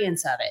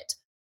experience of it,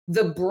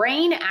 the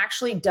brain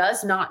actually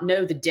does not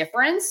know the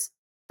difference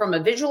from a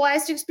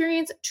visualized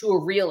experience to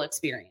a real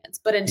experience.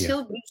 But yeah.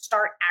 until you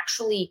start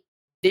actually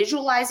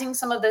visualizing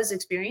some of those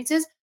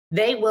experiences,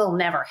 they will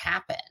never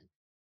happen.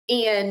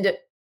 And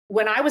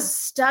when I was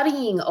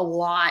studying a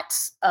lot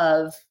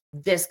of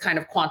this kind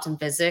of quantum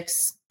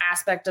physics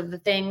aspect of the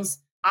things,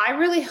 I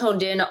really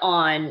honed in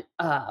on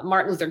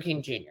Martin Luther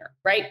King Jr.,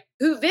 right?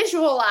 Who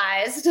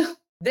visualized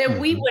that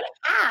we Mhm, would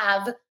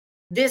have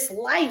this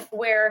life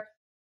where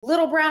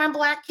little brown and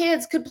black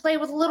kids could play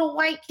with little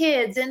white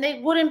kids and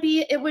it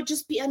would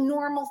just be a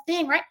normal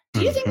thing, right?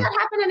 Do you think mhm. that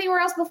happened anywhere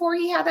else before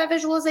he had that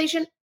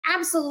visualization?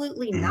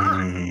 Absolutely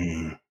not.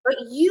 Mm, But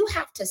you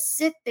have to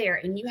sit there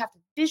and you have to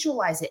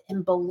visualize it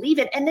and believe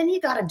it. And then you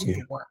got to do yeah,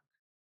 the work.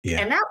 yeah.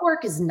 And that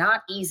work is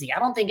not easy. I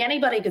don't think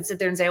anybody could sit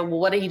there and say, well,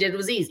 what he did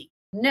was easy.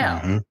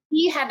 No, Mhm,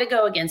 he had to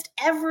go against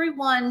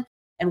everyone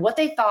and what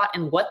they thought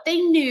and what they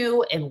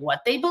knew and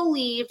what they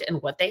believed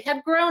and what they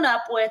had grown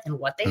up with and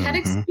what they had mhm.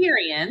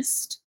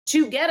 experienced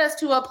to get us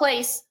to a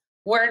place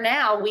where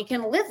now we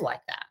can live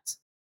like that.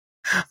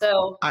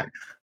 So, I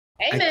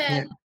I amen.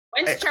 can't.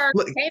 Went to church,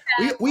 Look, came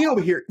we back. we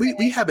over here,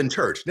 we have in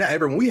church. Not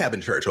everyone, we have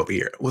in church over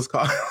here. What's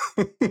called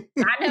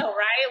I know,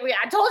 right?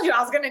 I told you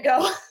I was going to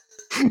go.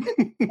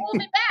 Pull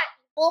me back.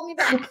 Pull me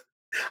back.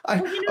 I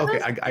Well, okay,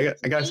 those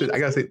big I dreams.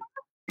 gotta say,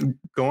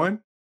 go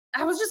on.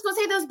 I was just gonna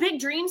say those big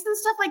dreams and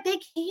stuff, like they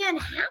can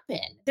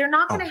happen. They're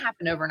not Oh, gonna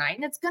happen overnight,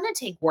 and it's gonna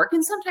take work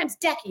and sometimes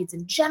decades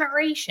and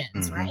generations,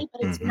 mhm, right?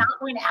 But it's mhm. not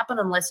going to happen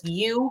unless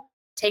you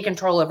take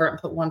control over it and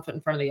put one foot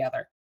in front of the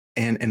other.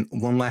 And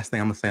one last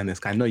thing I'm gonna say on this,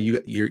 'cause I know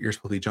you're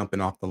supposed to be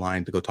jumping off the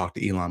line to go talk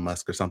to Elon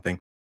Musk or something.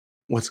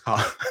 What's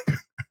called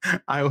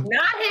I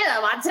Not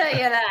him, I tell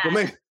you well,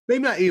 that.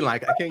 maybe not Elon.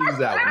 I can't use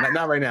that one.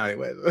 Not right now,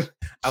 anyway.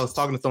 I was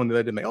talking to someone the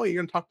other day. Like, oh,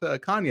 you're gonna talk to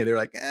Kanye? They're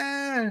like,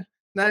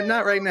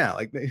 not right now.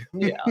 Like,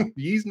 Yeah.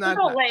 he's We're not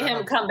gonna not let not him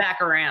on. come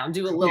back around,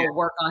 do a Yeah, little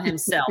work on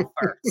himself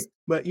first.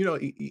 but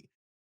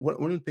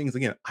one of the things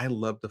again I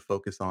love to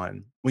focus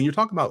on when you're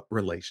talking about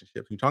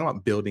relationships, you're talking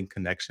about building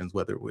connections,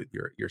 whether with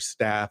your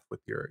staff,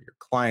 with your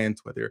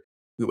clients, whether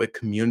with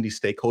community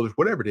stakeholders,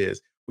 whatever it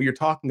is. What you're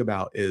talking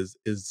about is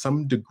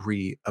some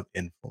degree of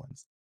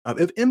influence,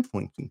 of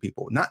influencing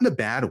people, not in a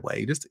bad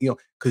way, just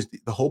because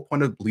the whole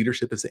point of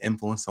leadership is to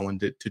influence someone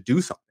to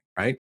do something,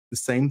 right? The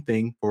same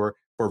thing for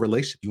a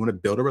relationship. You want to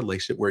build a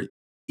relationship where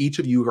each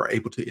of you are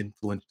able to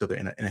influence each other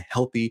in a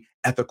healthy,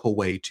 ethical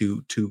way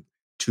to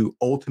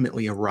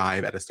ultimately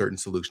arrive at a certain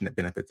solution that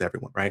benefits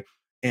everyone, right?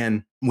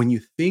 And when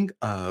you think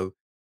of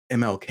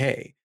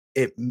MLK,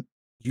 it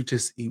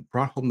you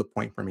brought home the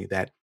point for me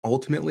that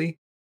ultimately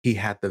he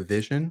had the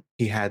vision,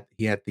 he had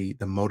the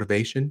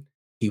motivation,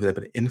 he was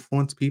able to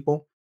influence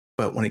people,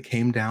 but when it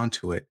came down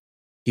to it,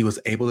 he was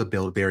able to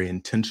build very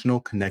intentional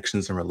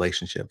connections and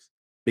relationships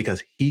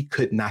because he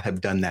could not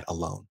have done that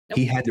alone. Nope.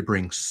 He had to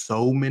bring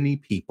so many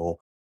people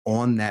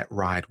on that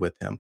ride with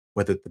him,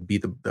 whether it be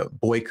the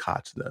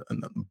boycotts,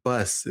 the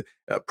bus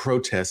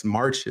protests,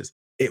 marches.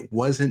 It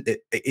wasn't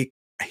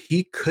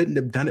he couldn't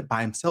have done it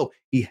by himself.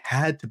 He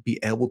had to be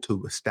able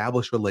to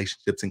establish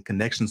relationships and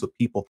connections with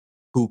people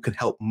who could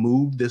help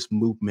move this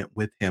movement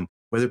with him,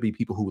 whether it be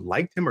people who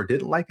liked him or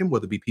didn't like him,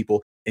 whether it be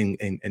people in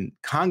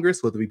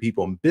Congress, whether it be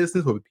people in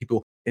business, whether it be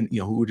people in,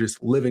 who were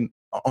just living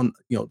on,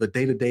 the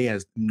day to day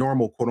as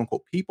normal, quote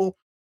unquote, people.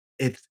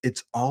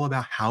 It's all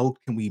about how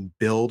can we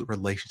build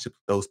relationships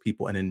with those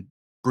people and then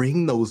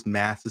bring those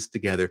masses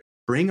together,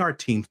 bring our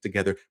teams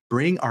together,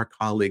 bring our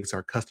colleagues,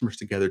 our customers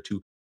together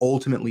to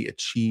ultimately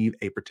achieve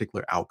a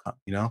particular outcome,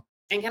 you know?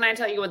 And can I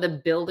tell you what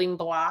the building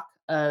block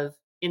of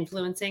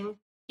influencing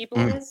people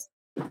Mm.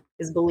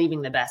 is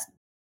believing the best.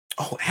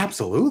 Oh,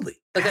 absolutely.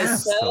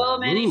 Because so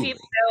many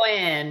people Absolutely.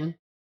 go in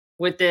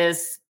with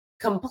this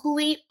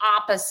complete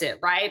opposite,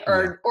 right?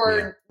 Yeah. Yeah.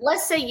 Or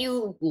let's say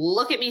you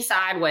look at me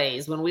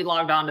sideways when we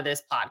logged on to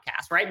this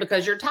podcast, right?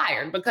 Because you're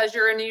tired, because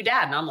you're a new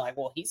dad. And I'm like,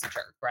 well, he's a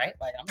jerk, right?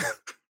 Like I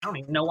don't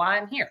even know why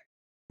I'm here.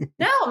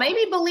 No,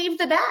 maybe believe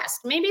the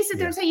best. Maybe sit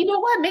there Yeah. and say, you know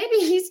what? Maybe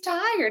he's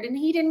tired and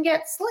he didn't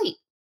get sleep.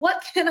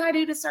 What can I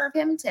do to serve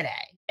him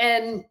today?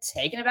 And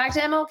taking it back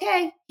to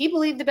MLK, he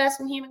believed the best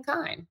in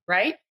humankind,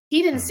 right?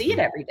 He didn't see it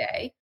Mhm. every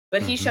day,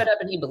 but he Mhm. showed up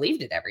and he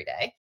believed it every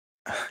day.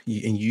 And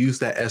you use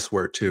that S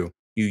word too.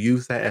 You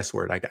use that S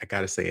word. I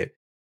got to say it.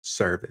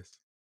 Service,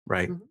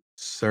 right? Mhm.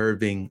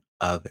 Serving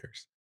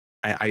others.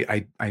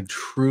 I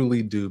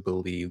truly do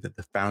believe that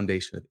the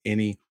foundation of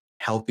any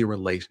healthy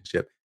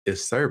relationship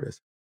is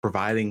service,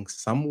 providing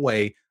some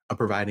way of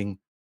providing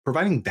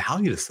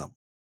value to someone.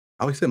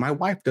 I always say my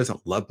wife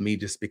doesn't love me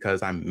just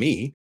because I'm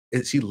me.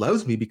 She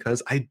loves me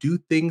because I do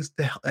things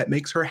that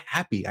makes her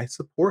happy. I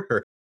support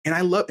her, and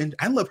I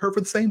love her for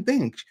the same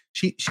thing.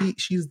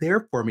 She's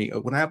there for me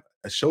when I have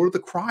a shoulder to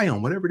cry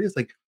on, whatever it is.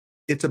 Like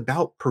it's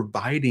about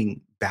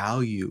providing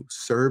value,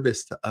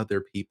 service to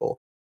other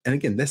people. And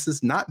again, this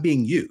is not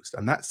being used.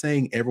 I'm not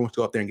saying everyone should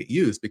go out there and get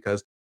used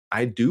because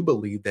I do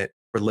believe that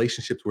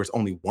relationships where it's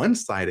only one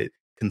sided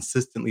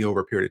consistently over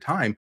a period of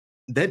time,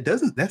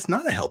 that's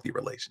not a healthy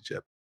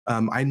relationship.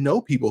 I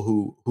know people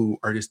who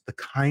are just the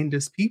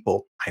kindest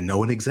people. I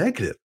know an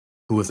executive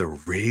who is a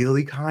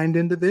really kind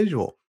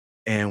individual,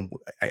 and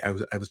I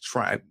was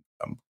trying,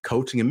 I'm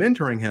coaching and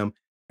mentoring him,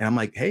 and I'm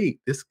like, hey,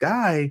 this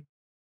guy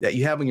that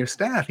you have on your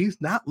staff, he's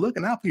not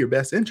looking out for your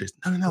best interest.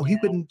 No, no, no, he Yeah,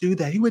 wouldn't do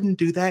that. He wouldn't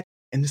do that,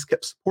 and just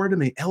kept supporting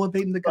me,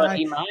 elevating the but guy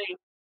he might.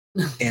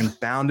 and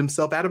found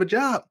himself out of a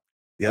job.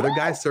 The other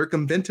guy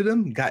circumvented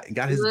him, got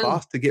his Mm,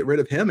 boss to get rid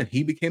of him, and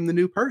he became the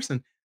new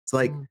person. It's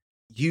like mm.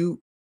 you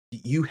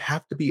you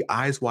have to be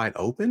eyes wide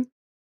open.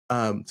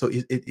 So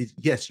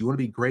yes, you want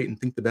to be great and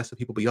think the best of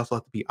people, but you also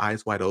have to be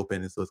eyes wide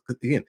open. And so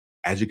again,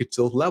 as you get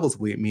to those levels,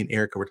 me and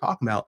Erica were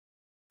talking about,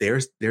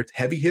 there's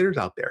heavy hitters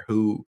out there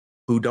who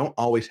don't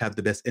always have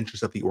the best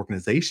interest of the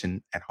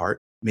organization at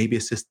heart. Maybe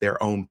it's just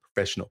their own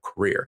professional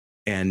career,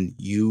 and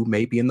you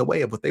may be in the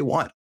way of what they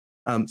want.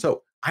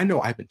 So I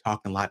know I've been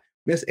talking a lot.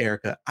 Miss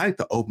Erica, I'd like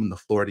to open the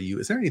floor to you.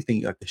 Is there anything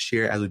you'd like to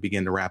share as we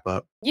begin to wrap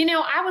up?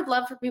 I would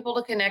love for people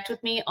to connect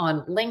with me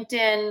on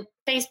LinkedIn,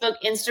 Facebook,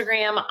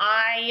 Instagram.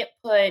 I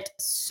put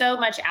so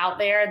much out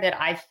there that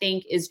I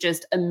think is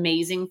just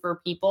amazing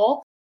for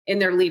people in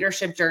their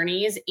leadership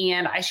journeys.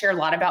 And I share a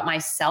lot about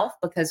myself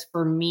because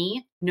for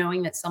me,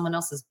 knowing that someone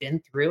else has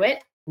been through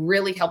it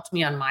really helped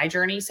me on my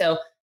journey. So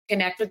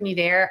connect with me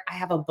there. I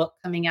have a book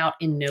coming out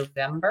in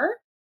November.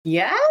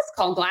 Yes,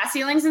 called Glass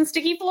Ceilings and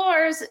Sticky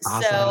Floors. So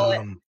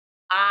Awesome.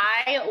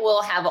 I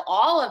will have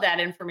all of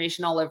that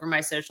information all over my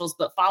socials,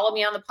 but follow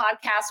me on the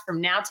podcast from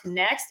now to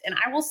next, and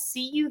I will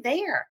see you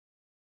there.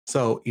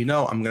 So, I'm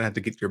going to have to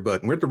get your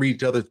book. We're going to read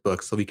each other's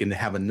books so we can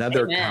have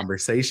another Amen.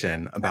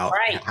 conversation That's about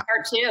right.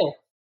 Part two.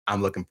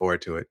 I'm looking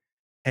forward to it.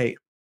 Hey,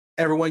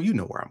 everyone, you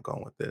know where I'm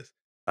going with this.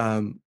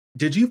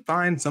 Did you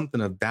find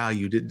something of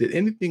value? Did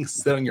anything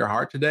sit on your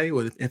heart today?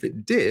 Well, if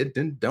it did,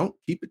 then don't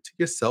keep it to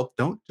yourself.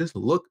 Don't just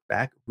look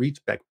back,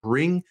 reach back,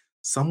 bring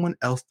someone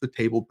else to the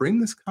table,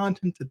 bring this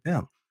content to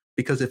them.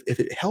 Because if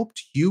it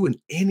helped you in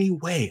any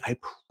way, I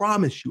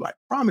promise you,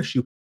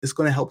 it's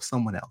going to help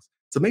someone else.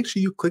 So make sure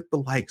you click the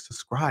like,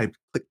 subscribe,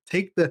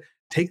 take the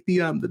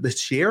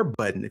share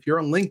button. If you're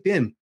on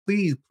LinkedIn,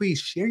 please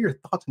share your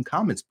thoughts and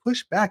comments.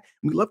 Push back.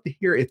 We'd love to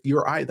hear if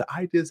the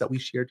ideas that we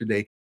shared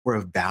today were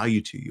of value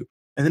to you.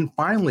 And then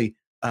finally,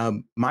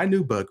 my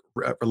new book,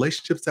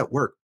 Relationships at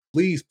Work.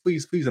 Please,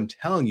 I'm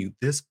telling you,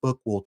 this book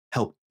will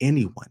help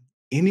anyone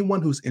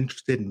who's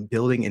interested in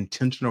building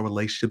intentional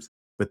relationships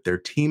with their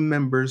team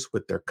members,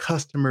 with their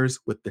customers,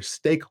 with their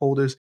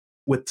stakeholders,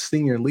 with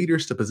senior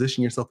leaders to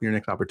position yourself for your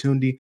next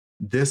opportunity.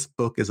 This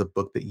book is a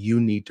book that you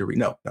need to read.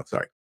 No,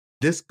 sorry.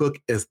 This book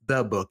is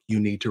the book you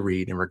need to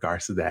read in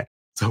regards to that.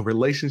 So,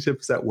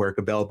 Relationships at Work,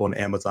 available on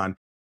Amazon.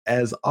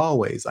 As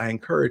always, I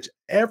encourage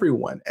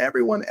everyone,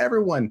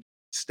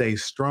 stay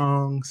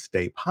strong,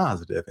 stay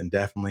positive, and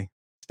definitely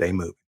stay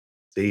moving.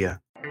 See ya.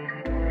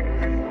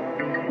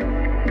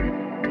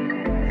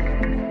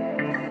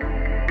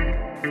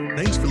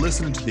 Thanks for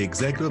listening to The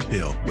Executive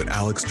Appeal with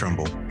Alex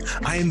Trumbull.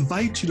 I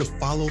invite you to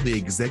follow The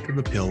Executive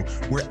Appeal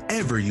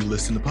wherever you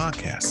listen to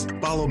podcasts.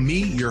 Follow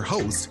me, your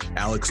host,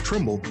 Alex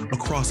Trumbull,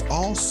 across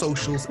all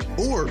socials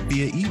or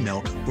via email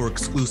for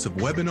exclusive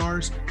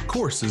webinars,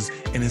 courses,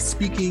 and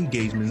speaking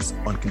engagements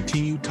on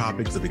continued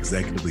topics of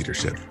executive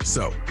leadership.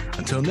 So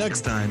until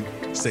next time,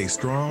 stay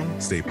strong,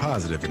 stay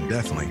positive, and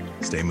definitely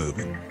stay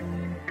moving.